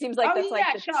 It seems like that's like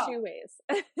the 2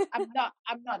 ways. I'm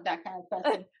not that kind of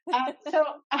person. So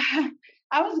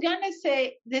I was gonna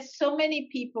say there's so many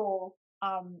people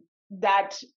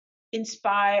that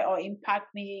inspire or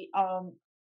impact me,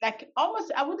 like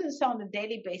almost, I wouldn't say on a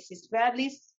daily basis, but at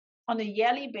least on a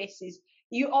yearly basis.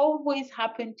 You always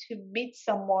happen to meet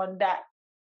someone that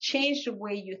changed the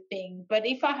way you think. But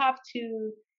if I have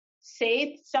to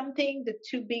say something, the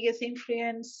 2 biggest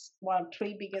influence,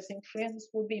 3 biggest influence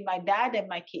would be my dad and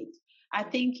my kids. I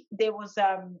think there was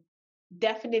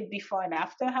definite before and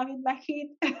after having my kid.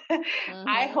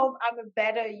 I hope I'm a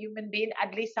better human being.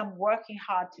 At least I'm working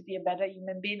hard to be a better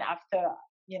human being after,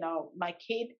 my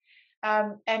kid.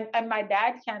 And my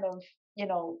dad kind of,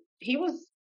 he was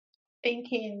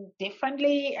thinking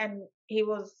differently, and he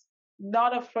was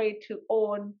not afraid to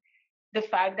own the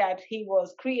fact that he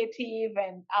was creative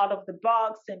and out of the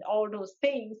box and all those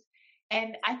things.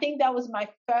 And I think that was my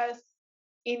first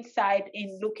insight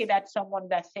in looking at someone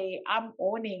that say, I'm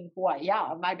owning who I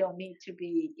am. I don't need to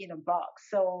be in a box.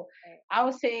 So I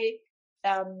would say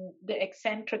the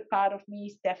eccentric part of me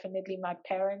is definitely my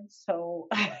parents. So,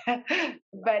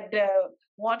 but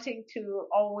wanting to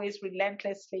always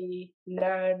relentlessly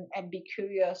learn and be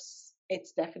curious,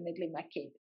 it's definitely my kid.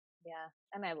 Yeah.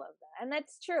 And I love that. And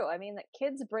that's true. I mean, that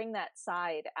kids bring that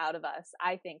side out of us.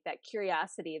 I think that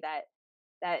curiosity,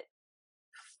 that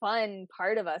fun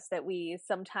part of us that we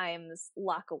sometimes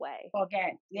lock away.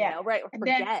 Forget. Yeah. Right. Or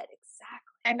forget. Exactly.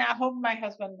 And I hope my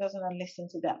husband doesn't listen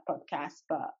to that podcast,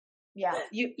 but yeah,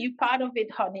 you part of it,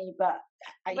 honey, but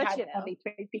I had only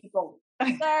 3 people.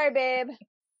 Sorry, babe.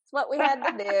 It's what we had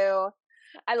to do.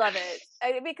 I love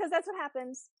it because that's what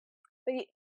happens. But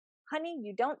honey,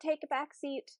 you don't take a back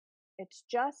seat. It's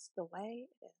just the way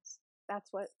it is. That's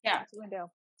what we do.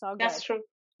 It's all good. That's true.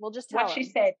 We'll just tell what she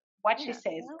said. What she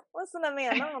says. Well, listen to me.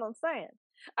 I know what I'm saying.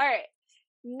 All right.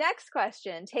 Next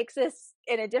question takes us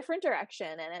in a different direction,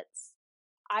 and it's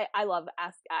I love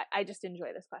I just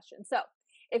enjoy this question. So,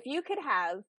 if you could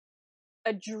have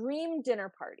a dream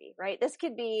dinner party, right? This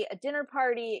could be a dinner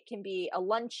party, it can be a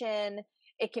luncheon,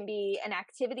 it can be an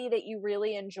activity that you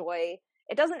really enjoy.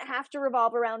 It doesn't have to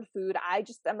revolve around food.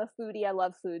 I'm a foodie. I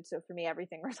love food. So for me,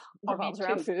 everything revolves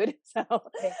around food.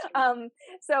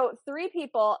 So 3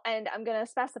 people, and I'm going to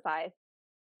specify,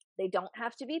 they don't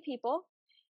have to be people.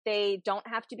 They don't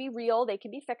have to be real. They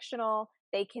can be fictional.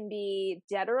 They can be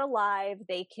dead or alive.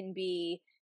 They can be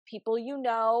people you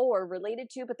know or related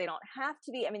to, but they don't have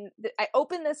to be. I mean, I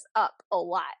open this up a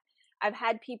lot. I've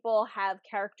had people have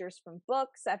characters from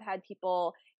books. I've had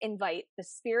people invite the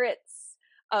spirits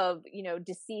of,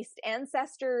 deceased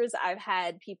ancestors. I've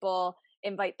had people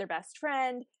invite their best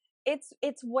friend. It's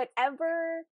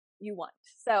whatever you want.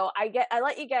 So I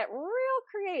let you get real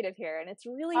creative here, and it's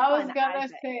really fun. I was gonna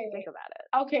say, think about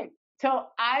it. Okay, so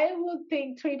I would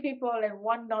think 3 people and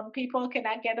 1 non-people. Can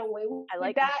I get away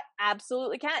with that?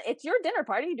 Absolutely can. It's your dinner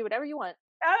party. You do whatever you want.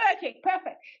 Oh, okay,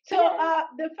 perfect. So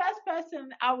the first person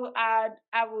I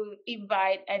will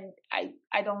invite, and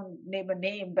I don't name a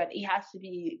name, but it has to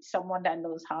be someone that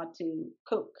knows how to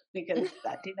cook, because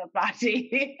that dinner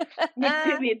party.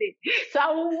 So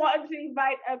I will want to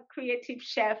invite a creative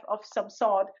chef of some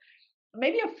sort,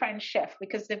 maybe a French chef,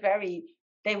 because they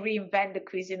reinvent the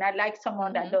cuisine. I like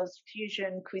someone that does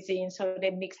fusion cuisine, so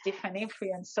they mix different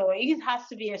influence. So it has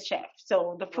to be a chef.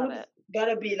 So the food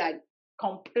gotta be like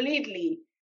completely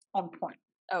on point.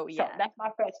 Oh yeah, so that's my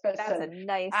first person. That's a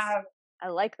nice. I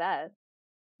like that.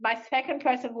 My second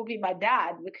person will be my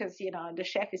dad, because the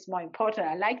chef is more important.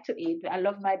 I like to eat. I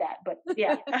love my dad, but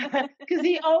yeah, because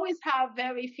he always have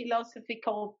very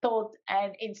philosophical thought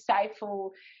and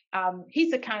insightful.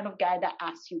 He's the kind of guy that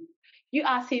asks you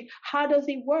ask him, how does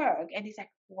it work, and he's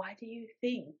like, why do you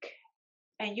think?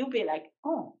 And you'll be like,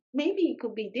 oh, maybe it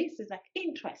could be this. It's like,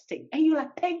 interesting. And you're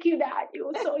like, thank you, Dad. You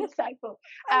were so insightful.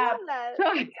 I love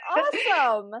that.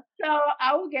 Awesome. So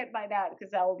I will get my dad,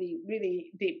 because I will be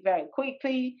really deep very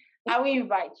quickly. I will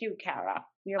invite you, Kara.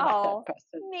 You're my third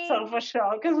person. Me. So for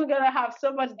sure, because we're going to have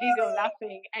so much giggle,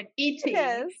 laughing, and eating.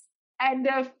 Yes. And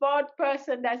the 4th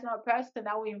person, that's not a person,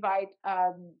 I will invite,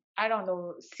 I don't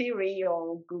know, Siri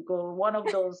or Google, one of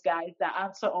those guys that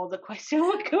answer all the questions.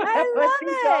 I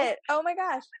love it. Oh my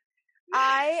gosh.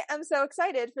 I am so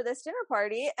excited for this dinner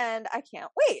party, and I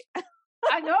can't wait.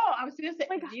 I know. I was going to say,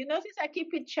 do you notice I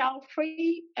keep it child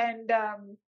free? And,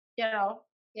 yeah.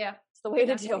 It's the way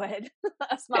to do it.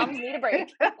 Us moms need a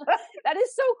break. That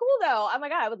is so cool, though. Oh my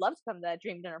God. I would love to come to that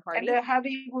dream dinner party. And the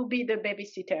hubby will be the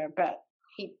babysitter, but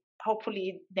he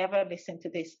hopefully never listen to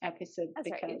this episode. That's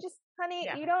because, right. Honey,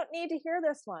 you don't need to hear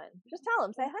this one. Just tell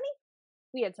him, say, honey,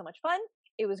 we had so much fun.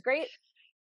 It was great.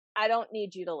 I don't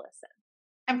need you to listen.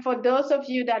 And for those of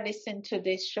you that listen to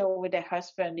this show with your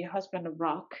husband a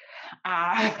rock.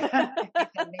 It's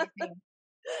amazing.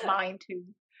 Mine too.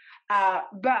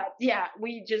 But yeah,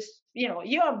 we just,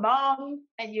 you're a mom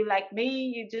and you like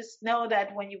me, you just know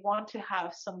that when you want to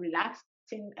have some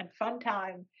relaxing and fun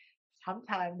time,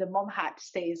 sometimes the mom hat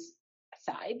stays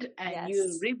aside, and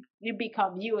you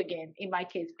become you again. In my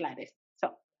case, Gladys. So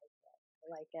I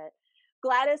like it.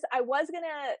 Gladys, I was going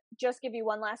to just give you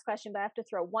one last question, but I have to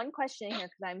throw one question in here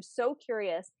because I'm so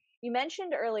curious. You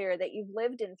mentioned earlier that you've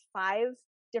lived in 5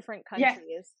 different countries.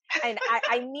 Yes. And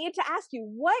I need to ask you,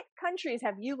 what countries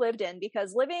have you lived in?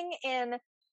 Because living in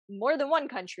more than one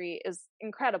country is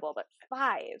incredible, but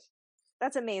 5,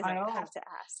 that's amazing. I have to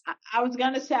ask. I was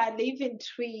going to say I live in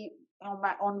 3 on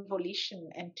my own volition,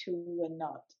 and 2 were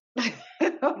not.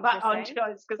 My own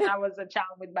choice, because I was a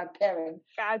child with my parents.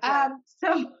 Gotcha.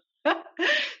 So 5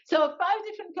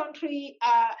 different countries,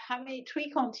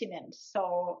 3 continents.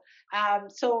 So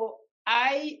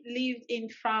I lived in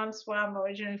France, where I'm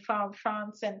originally from,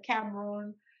 France and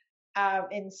Cameroon,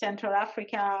 in Central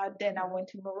Africa. Then I went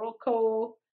to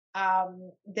Morocco.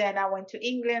 Then I went to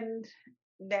England.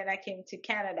 Then I came to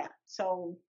Canada.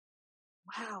 So,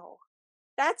 wow,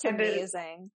 that's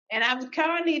amazing. And I'm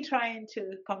currently trying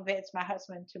to convince my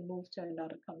husband to move to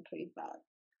another country, but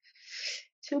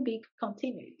to be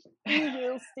continued.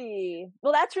 We'll see.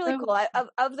 Well, that's really cool.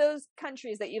 Of those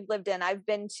countries that you've lived in, I've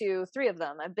been to 3 of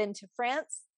them. I've been to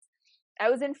France.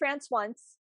 I was in France once.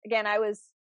 Again, I was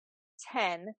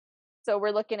 10. So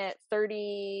we're looking at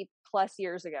 30 plus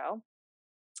years ago.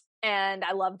 And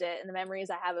I loved it. And the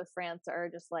memories I have of France are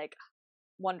just like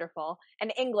wonderful.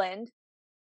 And England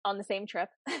on the same trip.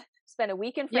 Spent a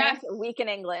week in France, Yes. a week in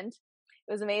England.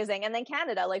 It was amazing. And then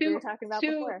Canada, like we were talking about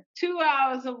before. 2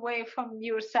 hours away from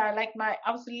your side. Like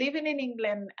I was living in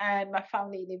England and my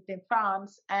family lived in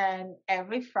France. And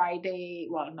every Friday,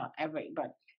 well, not every,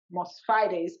 but most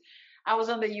Fridays, I was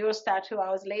on the Eurostar. 2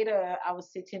 hours later, I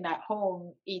was sitting at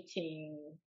home eating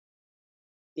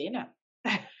dinner.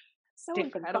 So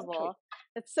incredible. Country.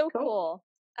 It's so cool.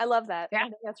 I love that. Yeah. I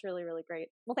think that's really, really great.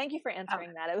 Well, thank you for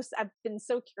answering that. I've been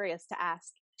so curious to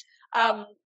ask.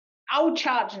 I'll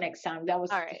charge next time. That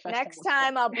was all right. Next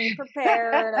time I'll be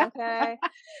prepared. Okay.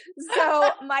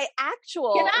 So my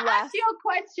actual. Can I ask you a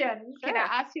question? Sure. Can I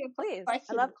ask you a Please. question?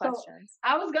 I love questions. So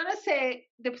I was gonna say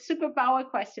the superpower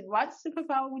question. What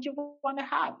superpower would you want to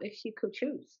have if you could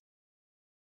choose?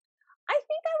 I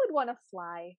think I would want to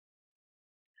fly.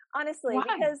 Honestly, Why?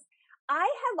 because I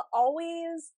have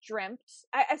always dreamt.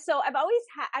 I've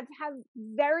had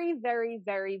very, very,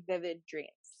 very vivid dreams.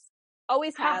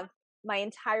 Always have. My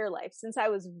entire life since I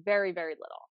was very, very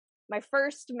little. My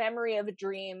first memory of a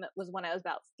dream was when I was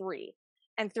about 3.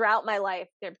 And throughout my life,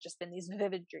 there have just been these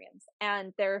vivid dreams.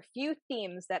 And there are a few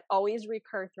themes that always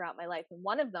recur throughout my life. And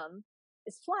one of them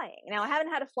is flying. Now, I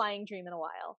haven't had a flying dream in a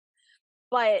while,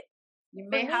 but you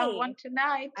may have one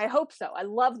tonight. I hope so. I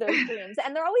love those dreams.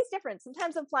 And they're always different.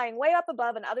 Sometimes I'm flying way up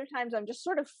above and other times I'm just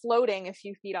sort of floating a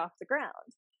few feet off the ground.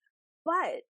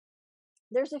 But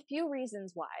there's a few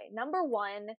reasons why. Number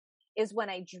one, is when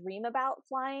I dream about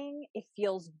flying, it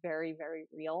feels very, very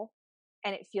real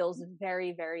and it feels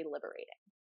very, very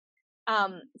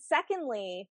liberating.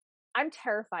 Secondly, I'm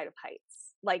terrified of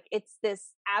heights. Like it's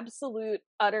this absolute,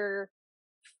 utter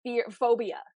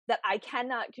phobia that I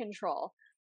cannot control.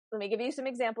 Let me give you some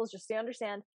examples just so you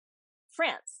understand.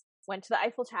 France, went to the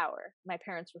Eiffel Tower. My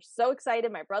parents were so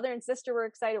excited. My brother and sister were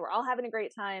excited. We're all having a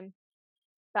great time.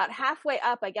 About halfway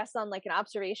up, I guess on like an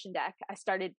observation deck, I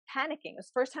started panicking. It was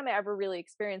the first time I ever really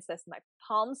experienced this. My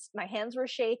hands were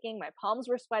shaking, my palms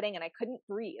were sweating, and I couldn't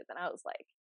breathe. And I was like,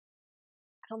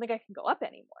 I don't think I can go up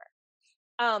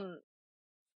anymore.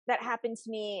 That happened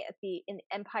to me in the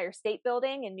Empire State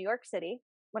Building in New York City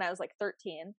when I was like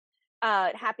 13.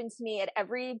 It happened to me at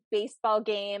every baseball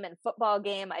game and football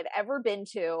game I've ever been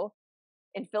to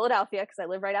in Philadelphia, because I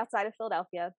live right outside of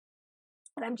Philadelphia.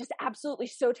 And I'm just absolutely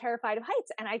so terrified of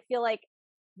heights. And I feel like,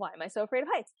 why am I so afraid of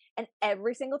heights? And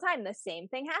every single time the same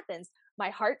thing happens.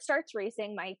 My heart starts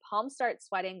racing, my palms start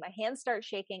sweating, my hands start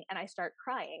shaking, and I start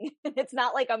crying. It's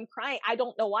not like I'm crying. I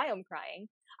don't know why I'm crying.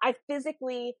 I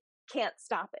physically can't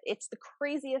stop it. It's the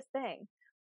craziest thing.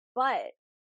 But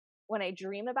when I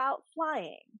dream about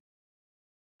flying,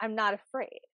 I'm not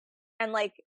afraid. And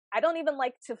like, I don't even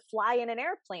like to fly in an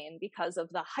airplane because of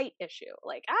the height issue.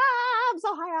 Like, I'm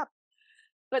so high up.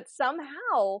 But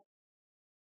somehow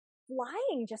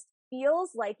flying just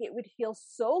feels like it would feel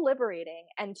so liberating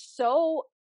and so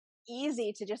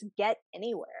easy to just get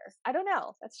anywhere. I don't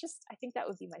know. I think that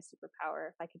would be my superpower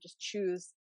if I could just choose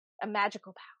a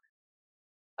magical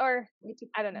power. Or,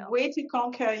 I don't know. Way to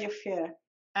conquer your fear.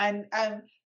 And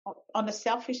on a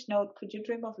selfish note, could you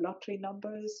dream of lottery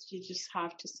numbers? You just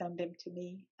have to send them to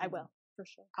me. I will, for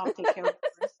sure. I'll take care of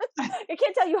it. I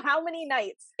can't tell you how many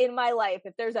nights in my life,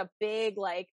 if there's a big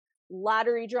like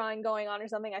lottery drawing going on or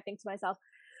something, I think to myself,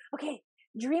 okay,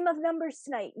 dream of numbers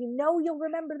tonight. You know you'll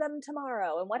remember them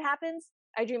tomorrow. And what happens?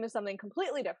 I dream of something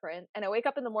completely different. And I wake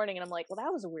up in the morning and I'm like, well,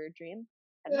 that was a weird dream.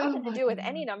 It had nothing to do with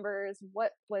any numbers.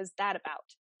 What was that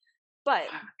about? But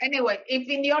anyway, if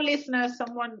in your listeners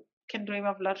someone can dream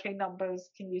of lottery numbers,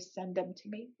 can you send them to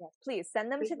me? Yes, please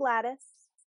send them to Gladys.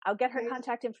 I'll get her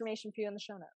contact information for you in the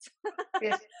show notes.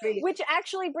 Yes, please. Which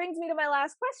actually brings me to my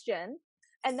last question.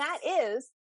 And that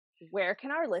is, where can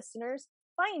our listeners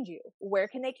find you? Where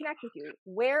can they connect with you?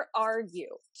 Where are you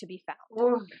to be found?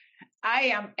 Oh, I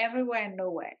am everywhere and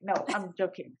nowhere. No, I'm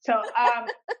joking. So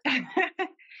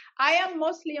I am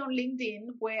mostly on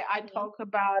LinkedIn, where I talk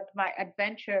about my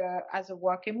adventure as a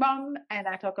working mom, and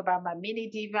I talk about my mini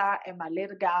diva and my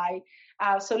little guy.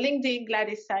 So LinkedIn,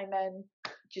 Gladys Simon,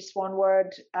 just one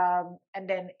word. And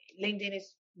then LinkedIn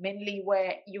is mainly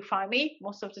where you find me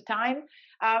most of the time.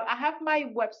 I have my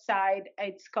website.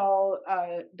 It's called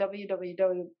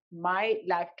www.mylifecouch,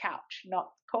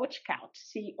 not Coach Couch,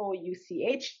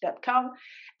 COUCH.com.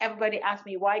 Everybody asks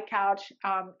me why couch.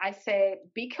 I say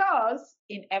because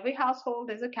in every household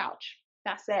there's a couch.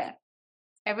 That's it.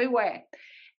 Everywhere.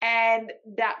 And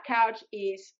that couch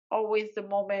is always the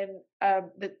moment,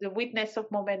 the witness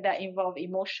of moment that involve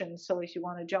emotion. So if you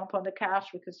want to jump on the couch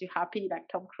because you're happy, like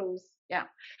Tom Cruise, yeah.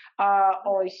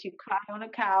 Or if you cry on a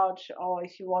couch, or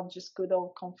if you want just good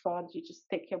old comfort, you just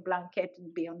take your blanket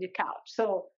and be on the couch.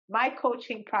 So my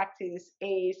coaching practice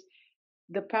is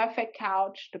the perfect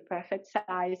couch, the perfect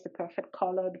size, the perfect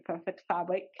color, the perfect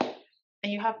fabric.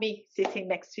 And you have me sitting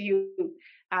next to you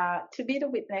to be the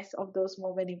witness of those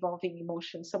moments involving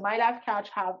emotion. So my life couch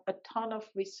have a ton of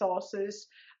resources.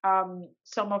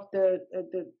 Some of the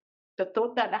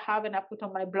thought that I have and I put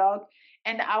on my blog.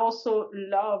 And I also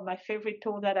love my favorite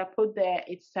tool that I put there.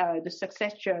 It's the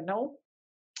success journal.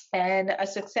 And a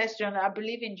success journal, I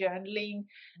believe in journaling.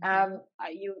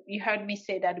 You heard me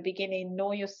say that at the beginning,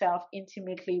 know yourself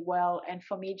intimately well. And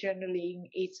for me, journaling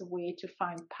is a way to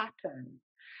find pattern.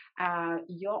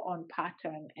 Your own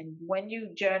pattern. And when you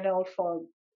journal for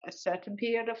a certain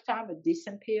period of time, a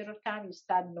decent period of time, you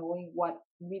start knowing what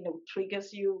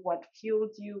triggers you, what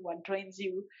fuels you, what drains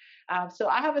you. So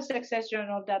I have a success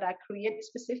journal that I create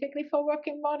specifically for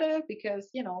working mother because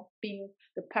being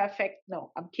the perfect,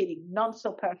 no, I'm kidding, not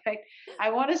so perfect. I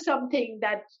wanted something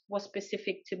that was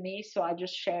specific to me, so I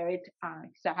just share it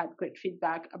because I had great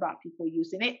feedback about people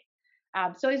using it.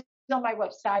 So it's on my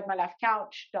website,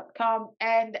 mylifecouch.com,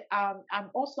 and I'm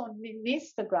also on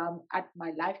Instagram at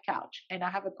mylifecouch. And I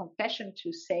have a confession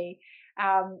to say.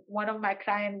 One of my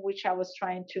clients, which I was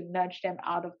trying to nudge them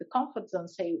out of the comfort zone,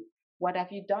 say, what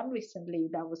have you done recently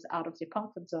that was out of your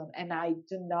comfort zone? And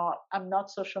I'm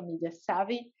not social media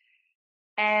savvy.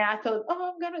 And I thought,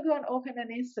 I'm going to go and open an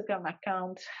Instagram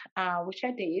account, which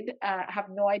I did. I have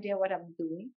no idea what I'm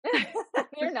doing.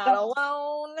 You're not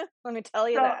alone. Let me tell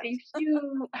you that. So if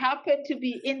you happen to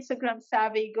be Instagram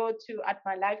savvy, go to at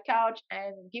my life couch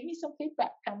and give me some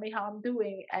feedback. Tell me how I'm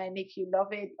doing and if you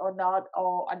love it or not,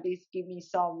 or at least give me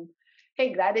some,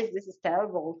 hey Gladys, this is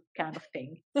terrible kind of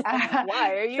thing.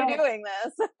 Why are you doing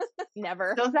this?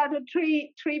 Never. Those are the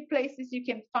three places you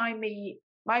can find me: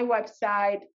 my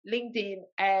website, LinkedIn,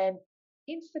 and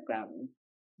Instagram.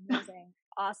 Amazing.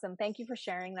 Awesome. Thank you for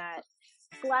sharing that.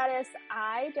 Gladys,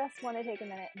 I just want to take a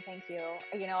minute and thank you.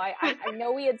 I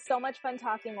know we had so much fun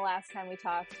talking the last time we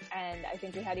talked, and I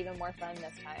think we had even more fun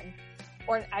this time.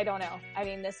 Or I don't know. I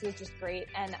mean, this was just great,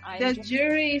 and the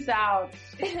jury's out.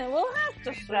 We'll have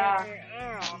to see. I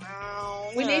don't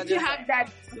know. We need to have that.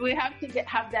 We have to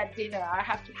have that dinner. I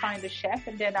have to find a chef,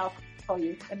 and then I'll call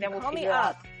you, and then we'll call me figure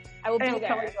up. out. I will be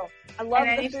there. I love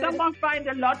and the if food. someone finds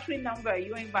a lottery number,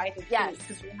 you invited yes, too,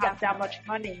 because we have that much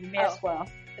money. You may as well.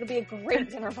 It'll be a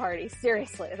great dinner party.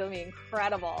 Seriously, it'll be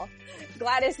incredible.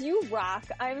 Gladys, you rock.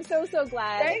 I'm so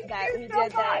glad that we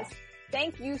did this.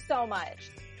 Thank you so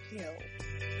much. Thank you.